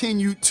just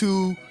continued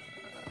to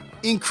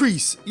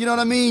increase. You know what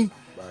I mean?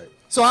 Right.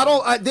 So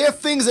there are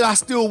things that I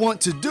still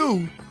want to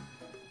do,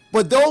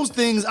 but those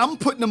things I'm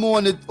putting them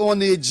on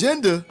the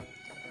agenda.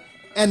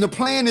 And the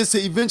plan is to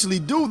eventually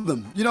do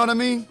them. You know what I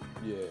mean?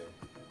 Yeah.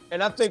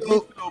 And I think we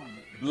feel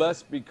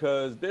blessed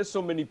because there's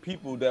so many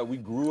people that we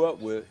grew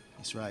up with.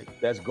 That's right.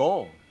 That's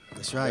gone.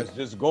 That's right. That's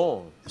just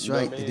gone. That's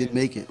right. They didn't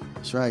make it.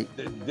 That's right.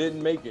 They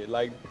didn't make it.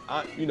 Like,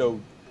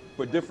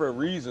 for different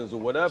reasons or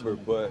whatever.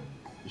 But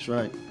that's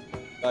right.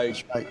 Like,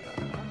 that's right.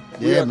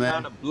 We are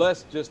kind of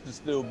blessed just to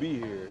still be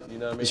here. You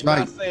know what I mean? That's right.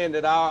 I'm not saying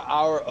that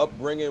our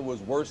upbringing was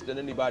worse than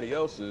anybody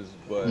else's,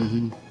 but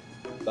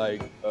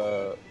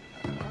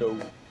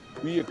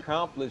we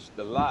accomplished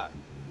a lot,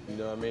 you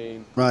know what I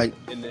mean? Right.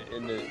 In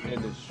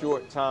the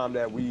short time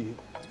that we.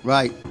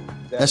 Right.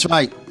 That's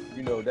right.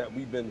 You know, that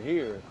we've been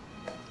here,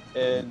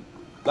 and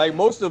like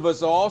most of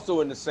us are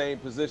also in the same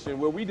position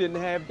where we didn't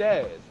have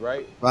dads,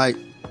 right? Right.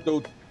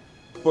 So,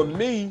 for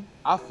me,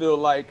 I feel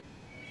like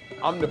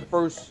I'm the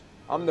first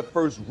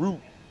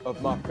root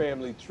of my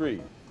family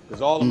tree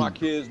because all of my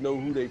kids know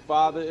who their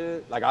father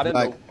is. Like I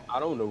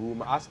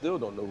still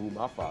don't know who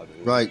my father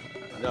is. Right.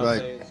 You know what I'm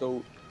saying?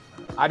 So.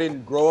 I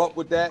didn't grow up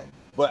with that,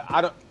 but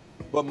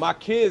but my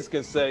kids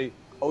can say,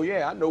 "Oh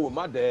yeah, I know what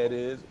my dad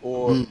is,"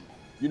 or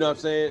you know what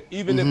I'm saying?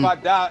 Even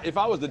if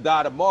I was to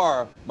die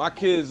tomorrow, my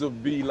kids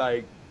would be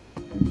like,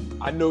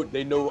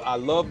 they know I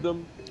love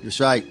them. That's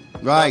right.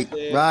 Right.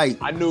 Right.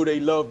 I know they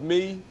love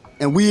me.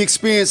 And we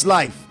experience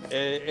life.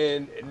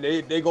 And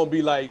they're gonna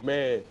be like,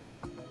 man,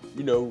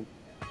 you know,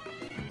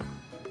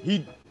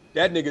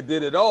 that nigga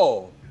did it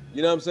all.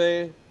 You know what I'm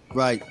saying?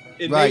 Right.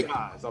 In their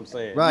eyes, I'm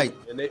saying. Right.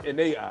 In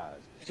their eyes.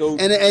 So,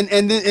 and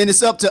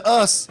it's up to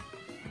us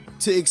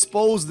to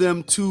expose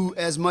them to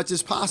as much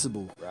as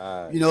possible,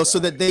 right, you know, so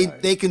that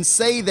they can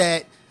say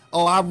that,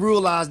 oh, I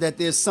realize that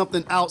there's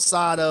something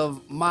outside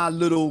of my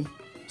little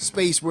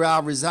space where I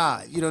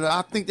reside. You know,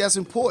 I think that's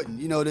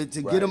important, you know, to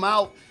get them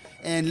out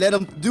and let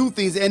them do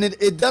things. And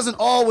it doesn't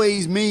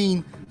always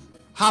mean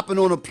hopping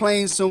on a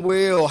plane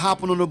somewhere or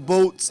hopping on a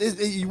boat.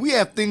 We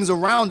have things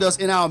around us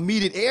in our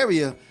immediate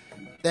area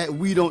that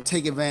we don't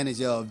take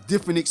advantage of,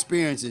 different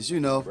experiences, you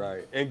know.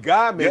 Right. And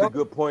Guy made a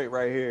good point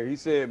right here. He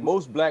said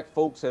most black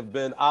folks have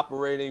been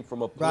operating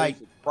from a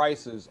place of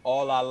crisis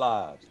all our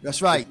lives.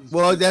 That's right.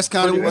 Well, that's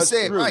kind of what we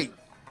said. True. Right.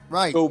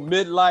 Right. So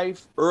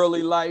midlife,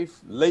 early life,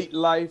 late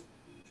life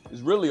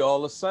is really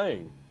all the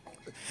same.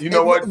 You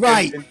know what?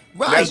 Right. And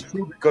that's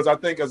true because I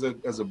think as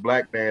a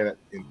black man,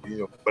 you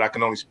know, but I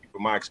can only speak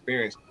from my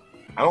experience,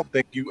 I don't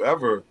think you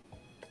ever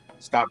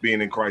stop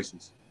being in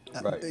crisis.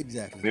 Right.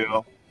 Exactly. You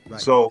know? Right.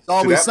 So it's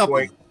always to that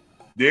something. point,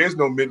 there's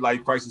no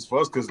midlife crisis for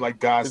us because, like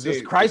God said,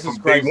 it's crisis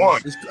from day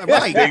one.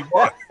 Right. Day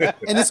one.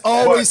 And it's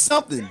always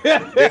something.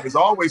 There's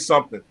always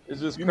something. It's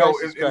just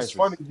it's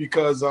funny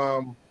because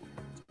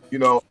you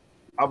know,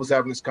 I was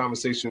having this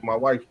conversation with my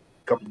wife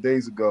a couple of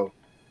days ago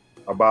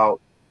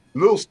about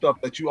little stuff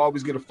that you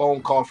always get a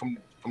phone call from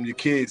your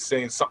kids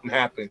saying something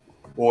happened,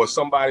 or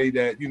somebody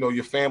that, you know,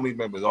 your family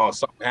members, or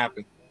something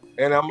happened.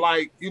 And I'm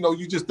like, you know,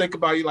 you just think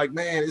about it, you're like,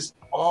 man, it's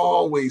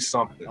always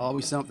something.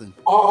 Always something.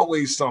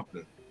 Always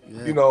something.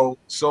 Yeah. You know,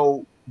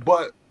 so,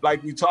 but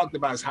like we talked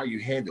about, is how you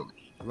handle it.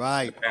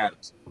 Right. It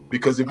matters.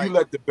 Because if you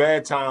let the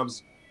bad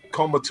times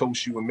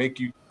comatose you and make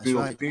you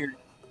feel fear,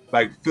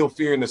 like feel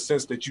fear in the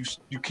sense that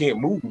you can't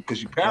move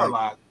because you're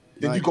paralyzed,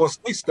 then you're going to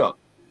stay stuck.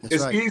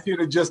 It's easier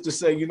to just to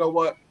say, you know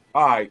what?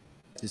 All right,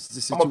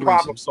 I'm a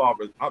problem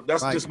solver.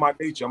 That's just my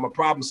nature. I'm a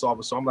problem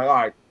solver. So I'm like, all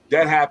right,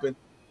 that happened.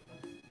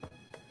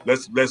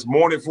 Let's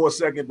mourn it for a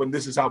second, but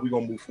this is how we're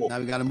going to move forward. Now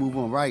we got to move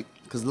on, right?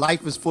 Because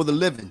life is for the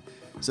living.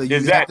 So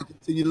you have to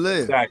continue to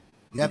live. Exactly.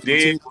 You have to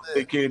continue to live.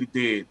 Take care of the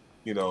dead,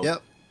 you know.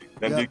 Yep.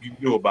 Nothing you can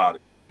do about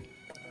it.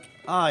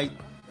 All right.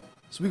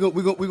 So we're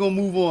gonna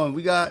move on.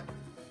 We got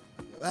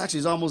actually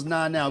it's almost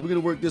 9 now. We're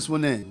gonna work this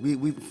one in.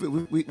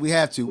 We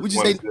have to. We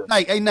just say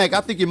Nike. Hey Nike,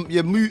 I think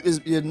your mute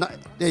is your.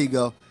 There you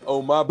go.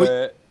 Oh my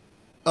bad.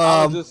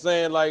 I was just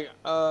saying, like,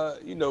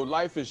 you know,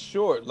 life is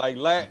short. Like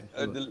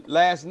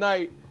last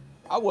night,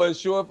 I wasn't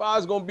sure if I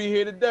was gonna be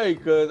here today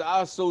because I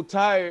was so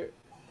tired.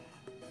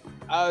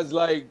 I was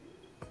like,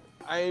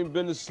 I ain't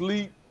been to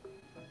sleep.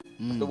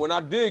 So when I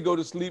did go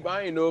to sleep,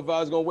 I didn't know if I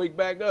was gonna wake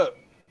back up.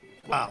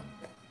 Wow.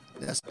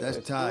 That's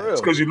tired.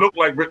 It's because you look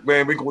like Rick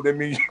Van Winkle. That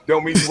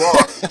don't mean you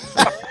are.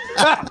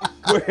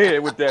 Go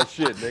ahead with that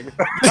shit, nigga.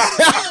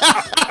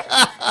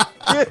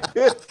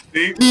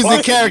 He's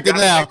a character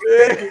now.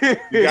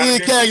 He's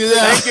a character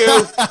now. Thank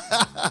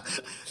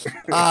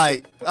you. All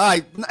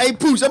right. Hey,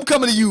 Pooch, I'm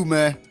coming to you,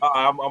 man.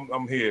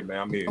 I'm here, man.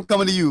 I'm here. I'm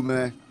coming to you,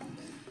 man.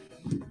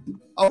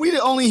 Are we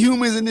the only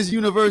humans in this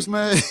universe,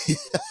 man?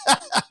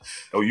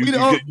 Oh, you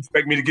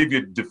expect me to give you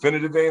a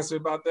definitive answer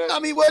about that? I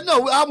mean, well,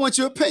 no, I want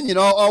your opinion.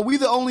 Are we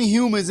the only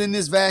humans in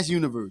this vast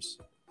universe?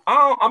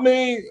 I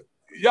mean,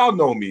 y'all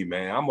know me,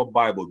 man. I'm a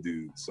Bible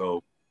dude.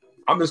 So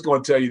I'm just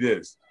going to tell you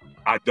this.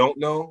 I don't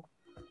know.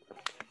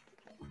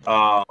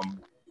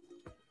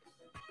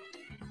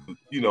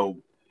 You know,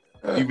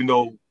 even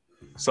though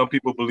some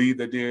people believe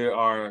that there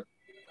are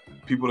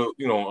people that,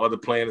 you know, on other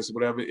planets or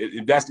whatever,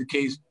 if that's the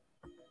case,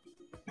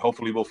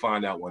 hopefully we'll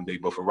find out one day.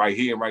 But for right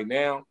here and right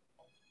now,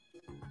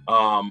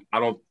 I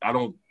don't,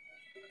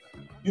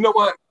 you know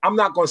what? I'm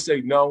not going to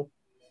say no,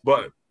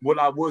 but what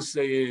I would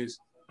say is,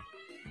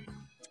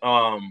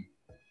 I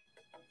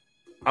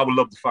would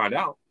love to find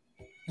out.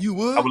 You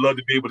would? I would love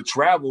to be able to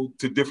travel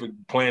to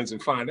different planets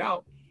and find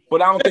out,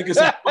 but I don't think it's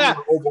an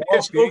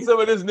overall scheme. Some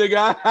of this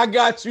nigga, I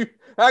got you.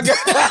 I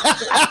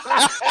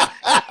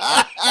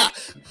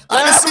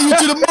can see you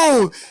to the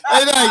moon.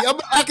 Hey,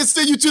 I can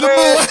see you to the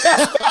moon.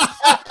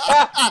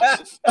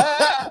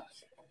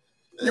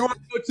 You want to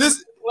go to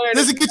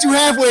this will get you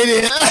halfway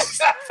there.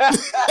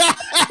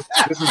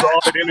 This is all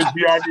the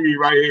energy I need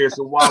right here.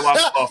 So while I'm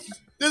talking,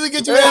 this will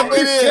get you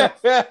halfway there.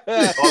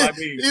 That's all I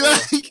need.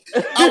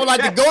 I would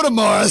like to go to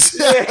Mars.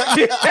 Hey,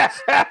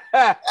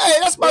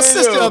 that's my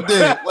sister up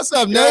there. What's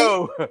up,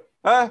 Nate?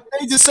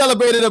 They just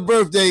celebrated her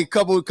birthday a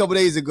couple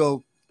days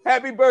ago.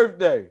 Happy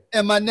birthday.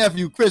 And my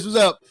nephew, Chris, what's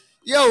up?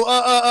 Yo,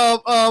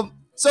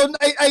 so,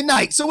 hey,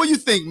 Nike, so what do you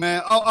think,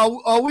 man?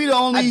 Are we the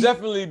only... I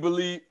definitely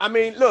believe... I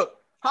mean, look,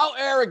 how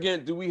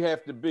arrogant do we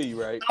have to be,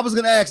 right? I was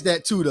going to ask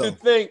that, too, though. To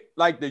think,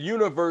 like, the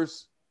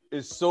universe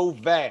is so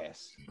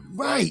vast.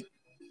 Right.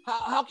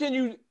 How can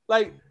you,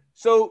 like...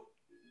 So,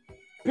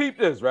 peep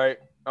this, right?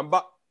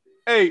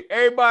 Hey,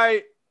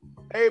 everybody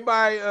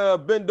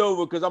bend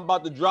over, because I'm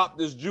about to drop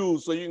this jewel,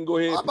 so you can go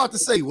ahead... I'm about to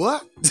say,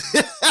 what?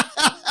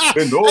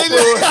 Bend over.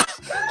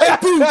 Hey,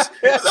 Pooch,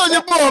 what's on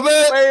your ball,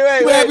 man?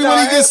 Wait.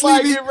 Everybody get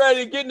sleepy. Get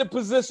ready. Get in the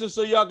position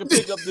so y'all can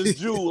pick up this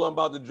jewel I'm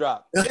about to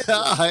drop.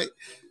 All right.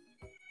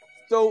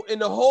 So in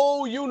the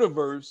whole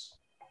universe,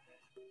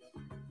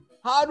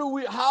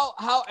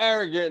 how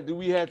arrogant do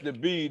we have to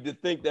be to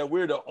think that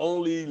we're the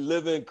only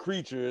living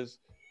creatures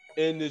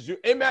in this?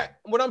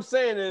 What I'm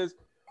saying is,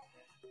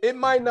 it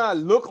might not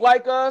look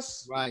like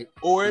us, right?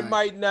 Or it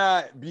might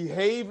not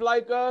behave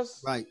like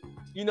us, right?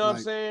 You know what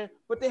I'm saying?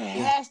 But there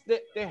has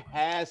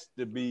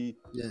to be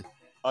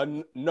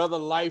another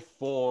life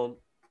form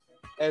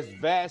as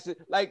vast.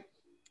 Like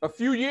a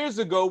few years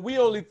ago, we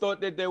only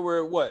thought that there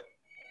were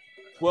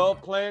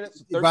 12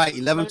 planets, right?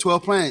 11,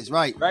 12 planets,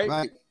 right?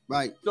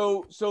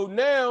 So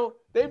now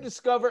they've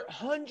discovered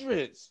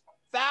hundreds,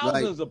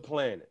 thousands of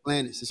planets.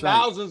 That's right.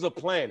 Thousands of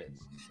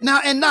planets. Now,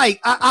 and Nike,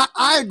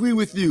 I agree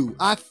with you.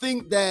 I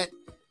think that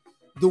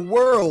the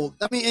world,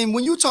 I mean, and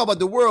when you talk about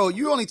the world,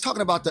 you're only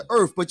talking about the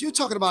Earth, but you're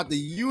talking about the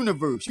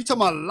universe. You're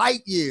talking about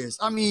light years.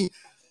 I mean,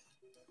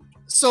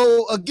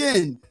 so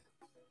again,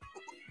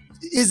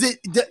 is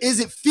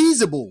it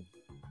feasible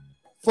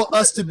for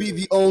us to be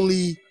the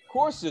only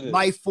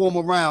life form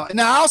around?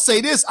 Now, I'll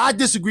say this. I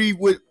disagree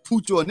with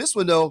Pucho on this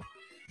one, though.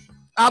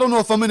 I don't know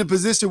if I'm in a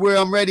position where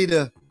I'm ready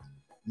to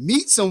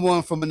meet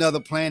someone from another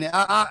planet.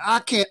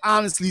 I can't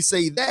honestly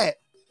say that,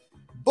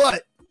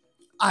 but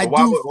I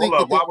do think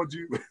that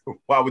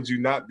why would you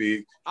not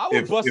be? I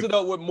would bust it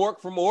up with Mork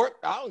from Ork.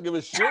 I don't give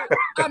a shit.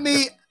 I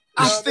mean,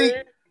 I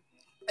think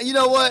you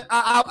know what?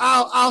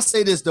 I'll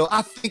say this though.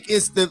 I think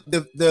it's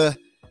the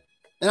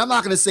and I'm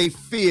not gonna say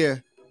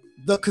fear,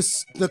 the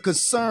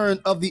concern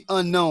of the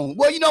unknown.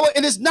 Well, you know what?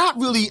 And it's not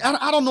really.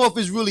 I don't know if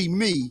it's really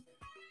me,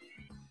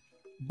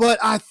 but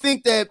I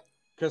think that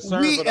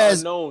concern we as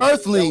unknown,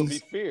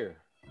 Earthlings, fear.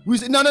 We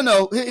say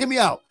no. Hear me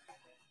out.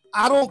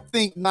 I don't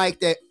think, Mike,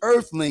 that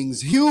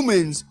Earthlings,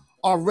 humans,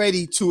 are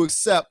ready to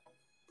accept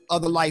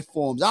other life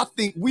forms. I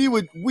think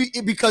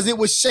because it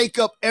would shake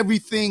up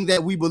everything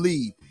that we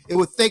believe. It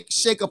would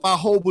shake up our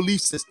whole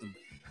belief system.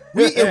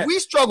 If we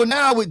struggle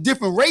now with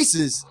different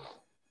races,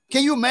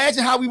 can you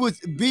imagine how we would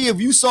be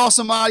if you saw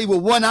somebody with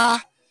one eye?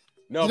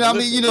 No, you know what I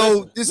mean? You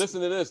know,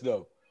 listen to this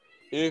though.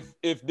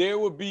 If there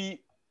would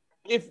be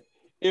if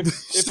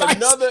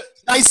another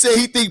I say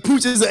he think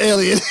Pooch is an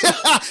alien.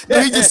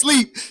 No, he just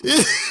sleep.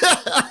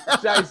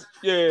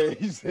 Yeah,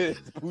 he said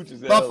Pooch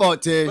is an alien. My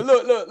fault, Terry. But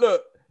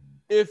look.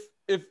 If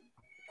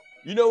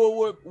you know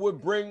what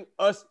would bring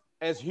us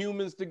as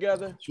humans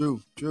together?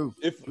 True.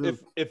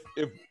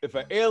 If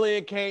an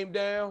alien came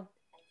down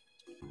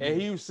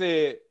and he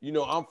said, you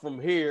know, I'm from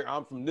here,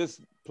 I'm from this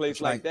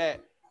place like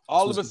that,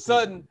 all of a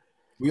sudden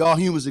we all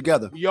humans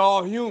together. We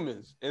all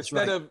humans.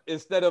 Instead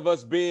of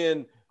us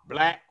being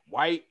black,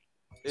 white,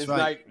 it's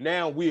like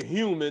now we're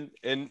human,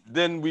 and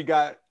then we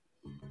got,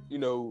 you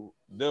know,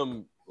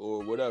 them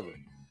or whatever.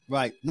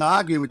 Right. No,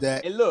 I agree with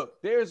that. And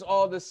look, there's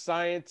all the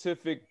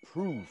scientific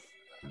proof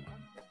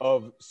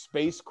of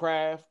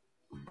spacecraft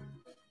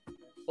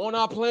on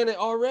our planet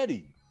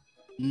already.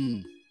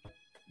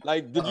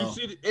 Like, did you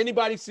see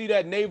anybody see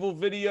that naval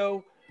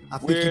video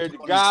where the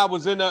guy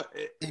was in a?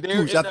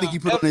 I think he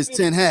put on his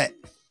tin hat.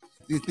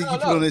 You think he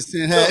put on his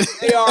tin hat?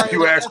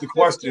 You asked the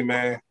question,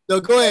 man. No,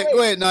 go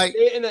ahead, Knight.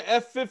 They're in the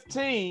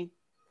F-15,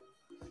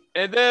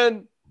 and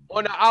then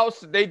on the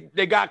outside,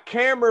 they got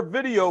camera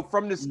video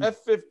from this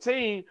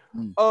F-15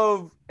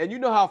 of, and you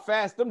know how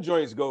fast them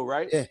joints go,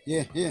 right?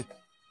 Yeah.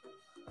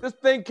 This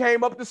thing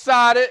came up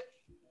beside it,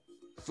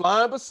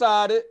 flying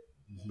beside it,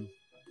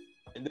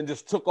 and then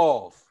just took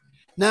off.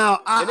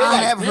 Now, I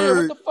have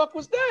heard. What the fuck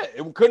was that?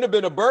 It couldn't have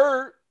been a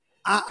bird.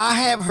 I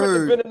have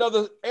heard. Could have been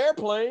another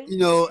airplane. You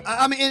know,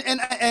 I mean,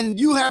 and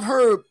you have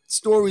heard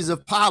stories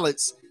of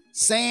pilots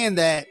saying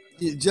that,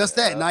 just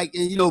that, like,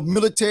 you know,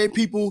 military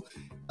people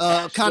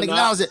kind of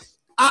acknowledge it.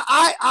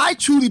 I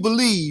truly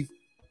believe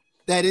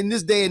that in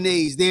this day and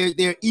age,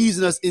 they're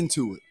easing us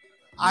into it.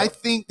 I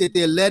think that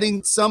they're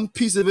letting some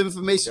piece of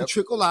information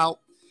trickle out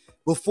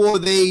before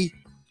they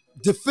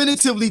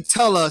definitively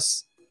tell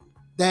us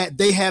that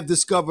they have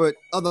discovered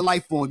other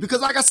life forms.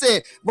 Because like I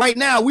said, right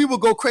now we will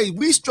go crazy.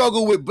 We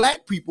struggle with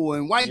black people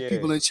and white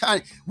people in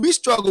China. We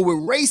struggle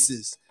with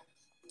races.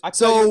 I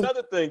tell you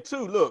another thing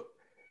too. Look,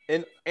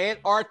 in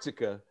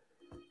Antarctica,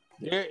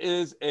 there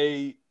is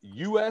a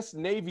U.S.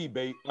 Navy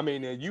base. I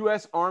mean, a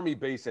U.S. Army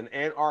base in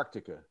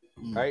Antarctica,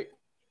 right?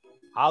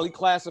 Highly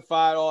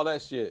classified, all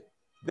that shit.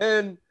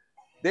 Then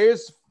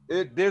there's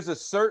a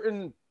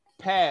certain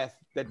path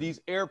that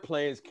these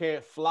airplanes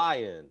can't fly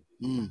in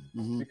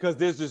because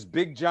there's this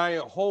big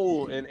giant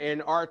hole in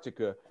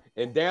Antarctica,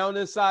 and down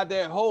inside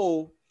that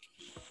hole,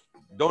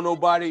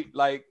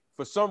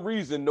 for some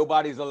reason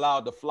nobody's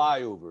allowed to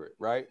fly over it,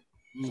 right?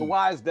 So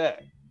why is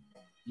that?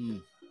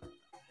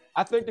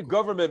 I think the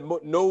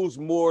government knows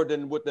more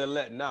than what they're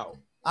letting out.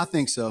 I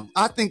think so.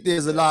 I think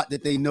there's a lot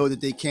that they know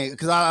that they can't,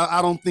 because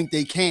I don't think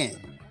they can.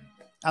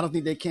 I don't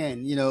think they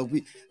can. You know,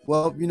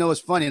 it's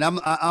funny, and I'm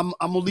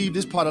gonna leave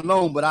this part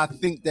alone, but I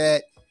think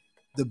that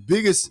the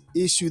biggest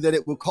issue that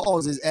it will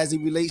cause is as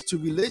it relates to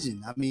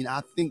religion. I mean,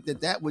 I think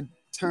that would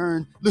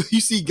turn. Look,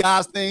 you see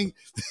God's thing.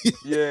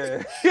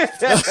 Yeah.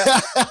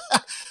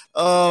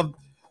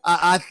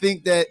 I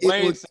think that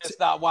Wayne said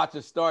stop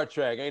watching Star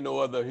Trek. Ain't no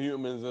other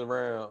humans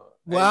around.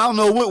 Well, I don't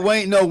know what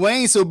Wayne. No,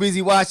 Wayne's so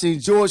busy watching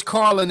George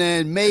Carlin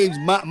and Maeve's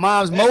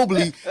Moms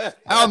Mobley.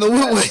 I don't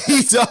know what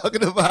he's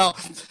talking about.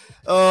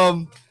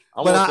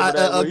 But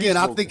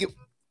I think it.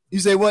 You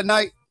say what,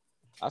 Knight?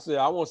 I said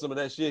I want some of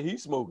that shit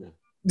he's smoking.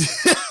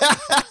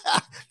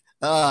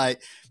 All right,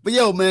 but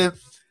yo, man.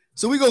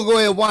 So we're gonna go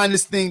ahead and wind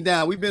this thing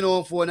down. We've been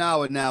on for an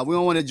hour now. We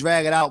don't want to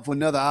drag it out for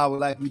another hour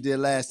like we did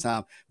last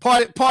time.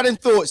 Parting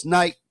thoughts,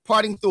 Knight.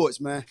 Parting thoughts,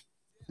 man.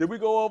 Did we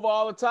go over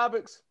all the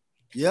topics?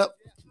 Yep.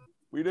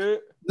 We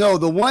did? No,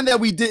 the one that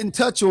we didn't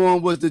touch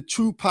on was the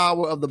true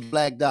power of the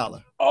black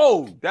dollar.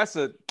 Oh,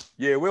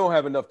 we don't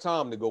have enough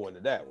time to go into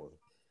that one.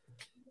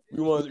 We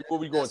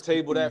going to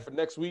table that for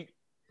next week?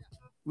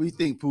 What do you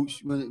think,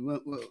 Pooch?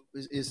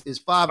 It's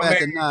 5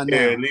 after 9 now.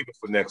 Yeah, leave it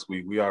for next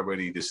week. We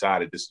already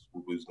decided this is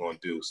what we was going to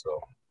do,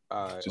 so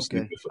just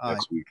leave it for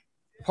next week.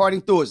 Parting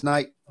thoughts,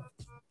 Knight.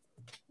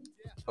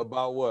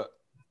 About what?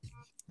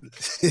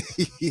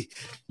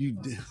 You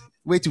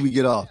wait till we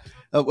get off.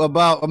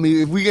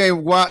 If we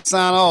can't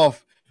sign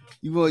off,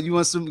 you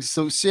want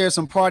some share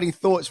some parting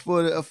thoughts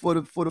for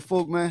the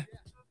folk, man.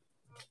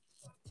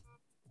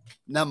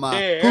 Not mine.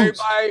 Yeah,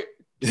 everybody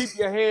keep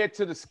your head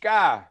to the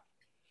sky,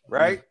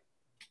 right?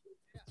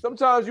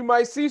 Sometimes you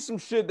might see some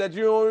shit that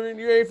you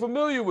ain't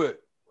familiar with.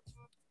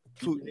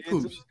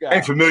 I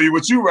ain't familiar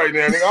with you right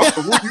now, nigga. I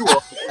don't know who you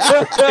are.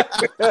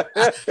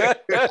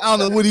 I don't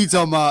know what he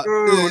talking about.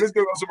 This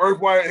nigga on some Earth,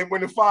 Wind, and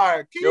Wind and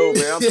Fire. Yo,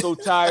 man, I'm so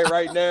tired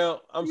right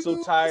now. I'm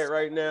so tired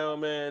right now,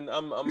 man.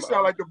 You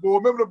sound like the boy.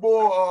 Remember the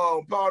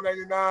boy, Power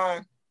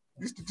 99?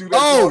 Used to do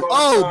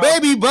that.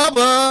 Baby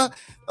Bubba.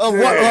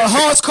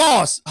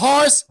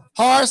 Horse.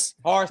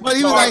 But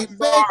he was like,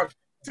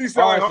 he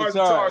sound like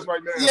Hars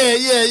right now.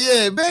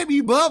 Yeah.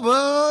 Baby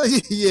Bubba.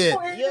 Yeah.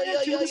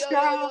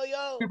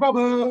 Baby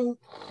Bubba.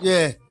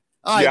 Yeah.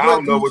 All right, I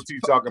don't know what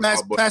you're talking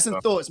about. Passing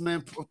thoughts,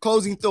 man.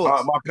 Closing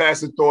thoughts. My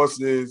passing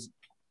thoughts is,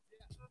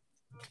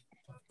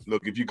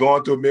 look, if you're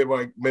going through a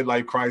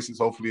midlife crisis,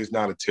 hopefully it's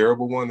not a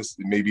terrible one.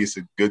 Maybe it's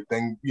a good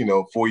thing,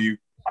 for you.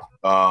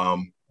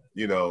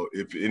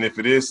 If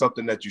it is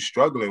something that you're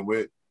struggling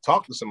with,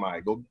 talk to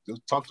somebody. Go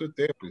talk to a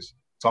therapist.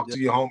 Talk to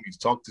your homies.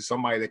 Talk to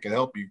somebody that can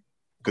help you,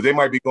 because they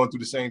might be going through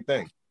the same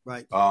thing.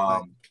 Right.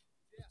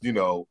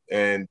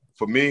 And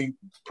for me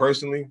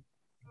personally,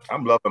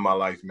 I'm loving my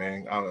life,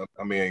 man. I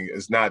mean,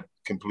 it's not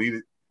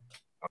completed.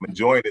 I'm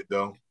enjoying it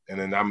though, and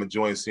then I'm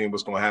enjoying seeing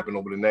what's going to happen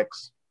over the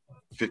next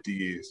 50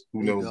 years.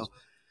 Who knows?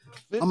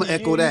 I'm gonna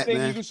echo that,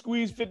 man. You can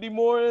squeeze 50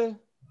 more in?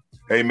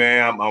 Hey,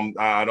 man,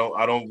 I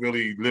don't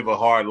really live a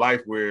hard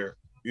life where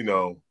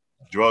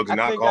drugs and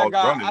alcohol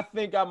running. I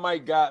think I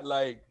might got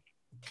like,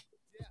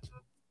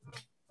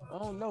 I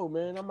don't know,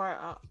 man. I might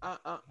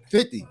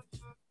 50.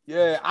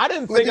 Yeah, I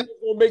didn't think I was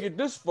gonna make it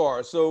this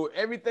far. So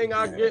everything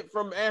I get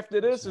from after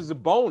this is a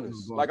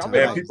bonus. Like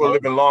people are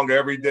living longer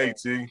every day,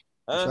 T.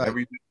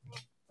 Every day.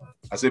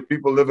 I said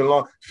people living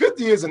long.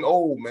 50 isn't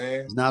old,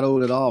 man. It's not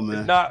old at all,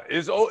 man.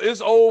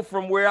 It's old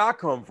from where I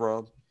come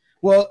from.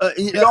 Well,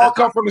 we all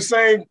come from the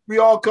same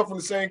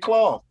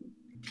cloth.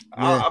 Yeah.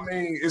 I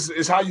mean,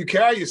 it's how you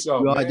carry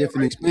yourself. We all have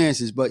different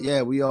experiences, but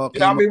yeah, we all.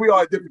 We all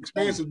have different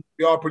experiences.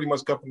 We all pretty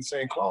much come from the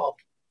same cloth.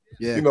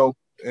 Yeah.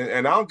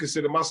 And I don't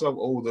consider myself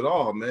old at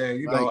all,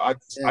 man. I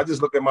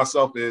just look at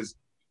myself as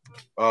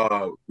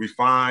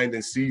refined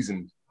and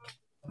seasoned.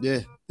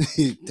 Yeah.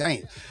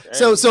 Dang.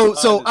 So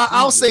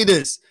I'll say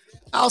this.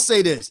 I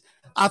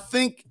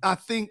think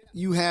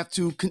you have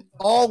to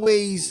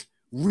always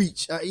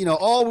reach.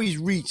 Always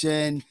reach.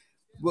 And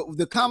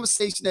the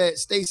conversation that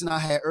Stacey and I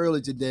had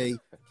earlier today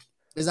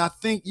is, I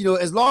think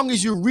as long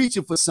as you're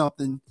reaching for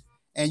something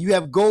and you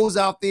have goals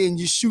out there and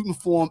you're shooting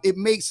for them, it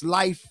makes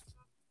life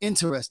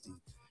interesting.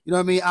 You know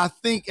what I mean? I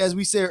think, as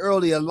we said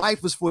earlier,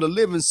 life is for the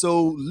living,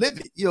 so live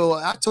it.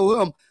 I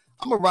told him,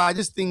 I'm going to ride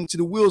this thing till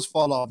the wheels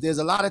fall off. There's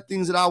a lot of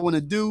things that I want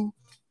to do,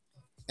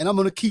 and I'm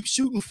going to keep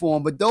shooting for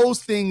them. But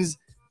those things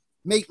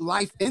make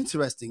life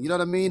interesting. You know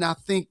what I mean? I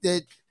think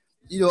that,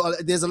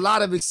 there's a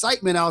lot of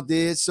excitement out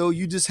there, so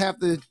you just have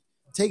to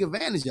take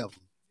advantage of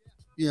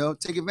them.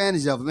 Take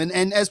advantage of them.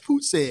 And as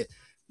Poot said,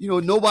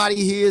 nobody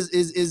here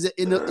is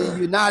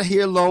you're not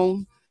here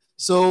alone.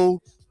 So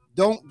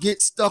don't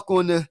get stuck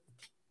on the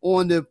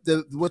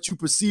what you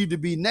perceive to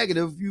be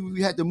negative.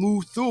 You have to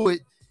move through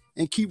it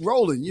and keep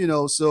rolling,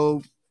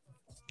 So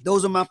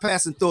those are my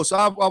passing thoughts. So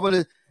I want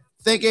to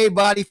thank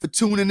everybody for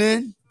tuning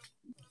in.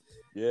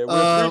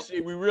 Yeah,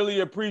 we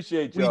really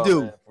appreciate y'all. We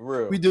do. Man, for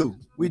real.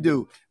 We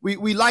do.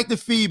 We like the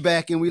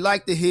feedback, and we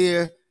like to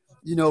hear,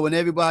 when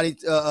everybody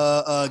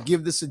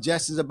give the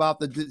suggestions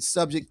about the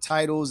subject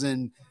titles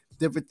and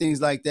different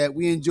things like that.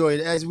 We enjoy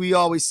it. As we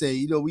always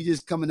say, we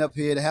just coming up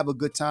here to have a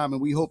good time,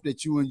 and we hope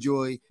that you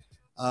enjoy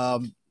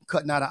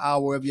cutting out an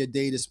hour of your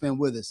day to spend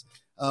with us.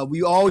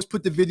 We always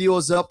put the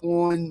videos up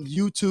on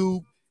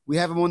YouTube. We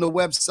have them on the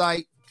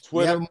website. Twitter.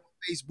 We have them on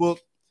Facebook.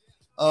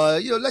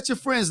 Let your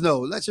friends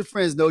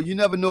know. You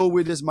never know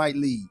where this might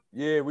lead.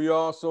 Yeah, we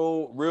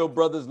also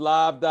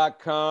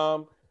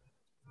realbrotherslive.com,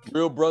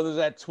 Real Brothers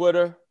at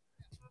Twitter,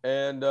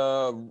 and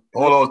hold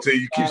on till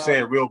you keep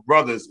saying Real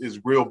Brothers is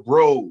Real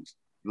Bros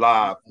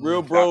Live.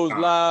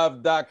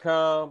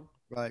 realbroslive.com.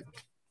 Right.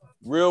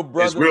 Real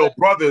Brothers. It's Real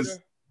Brothers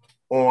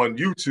on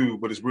YouTube,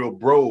 but it's Real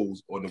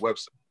Bros on the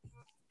website.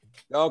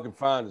 Y'all can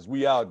find us.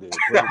 We out there.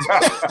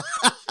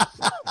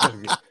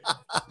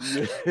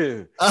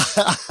 Yeah.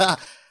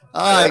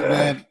 All right,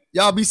 man.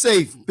 Y'all be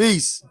safe.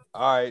 Peace.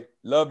 All right.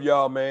 Love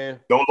y'all, man.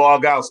 Don't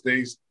log out,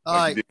 Stace. All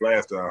right. You did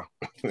last time.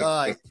 All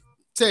right.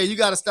 Terry, you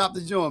got to stop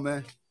the joint,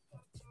 man.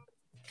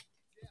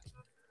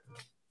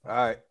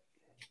 All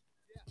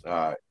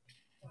right.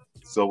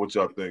 So what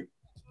y'all think?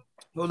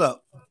 Hold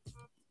up.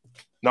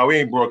 No, we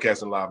ain't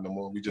broadcasting live no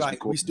more. We just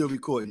recording. We still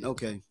recording.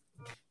 Okay.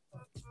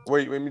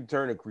 Wait, let me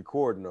turn the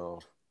recording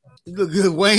off. You look good, Wayne.